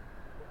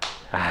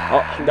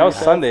 That was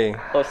Sunday.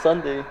 Oh,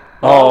 Sunday.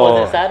 Oh.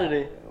 Was it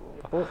Saturday?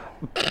 was-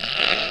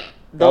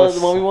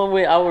 When we went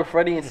with our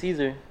Freddie and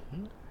Caesar.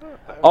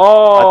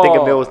 Oh, I think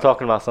Emil was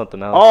talking about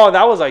something else. Oh,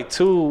 that was like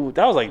two.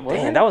 That was like Was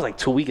damn. it? That was like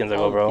 2 weekends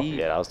ago, Oh, bro. deep.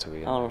 Yeah, that was too I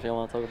weird. don't know if y'all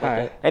want to talk about All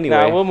that. right. Anyway.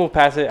 Nah, we'll move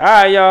past it. All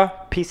right, y'all.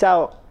 Peace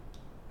out.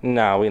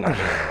 Nah, we not doing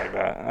it like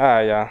that. All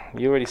right, y'all.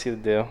 You already see the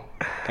deal.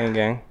 Gang,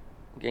 gang.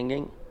 Gang,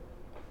 gang.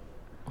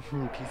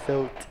 Peace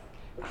out.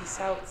 Peace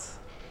out.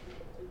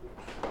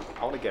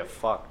 I want to get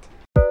fucked.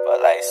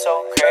 But like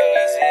so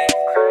crazy.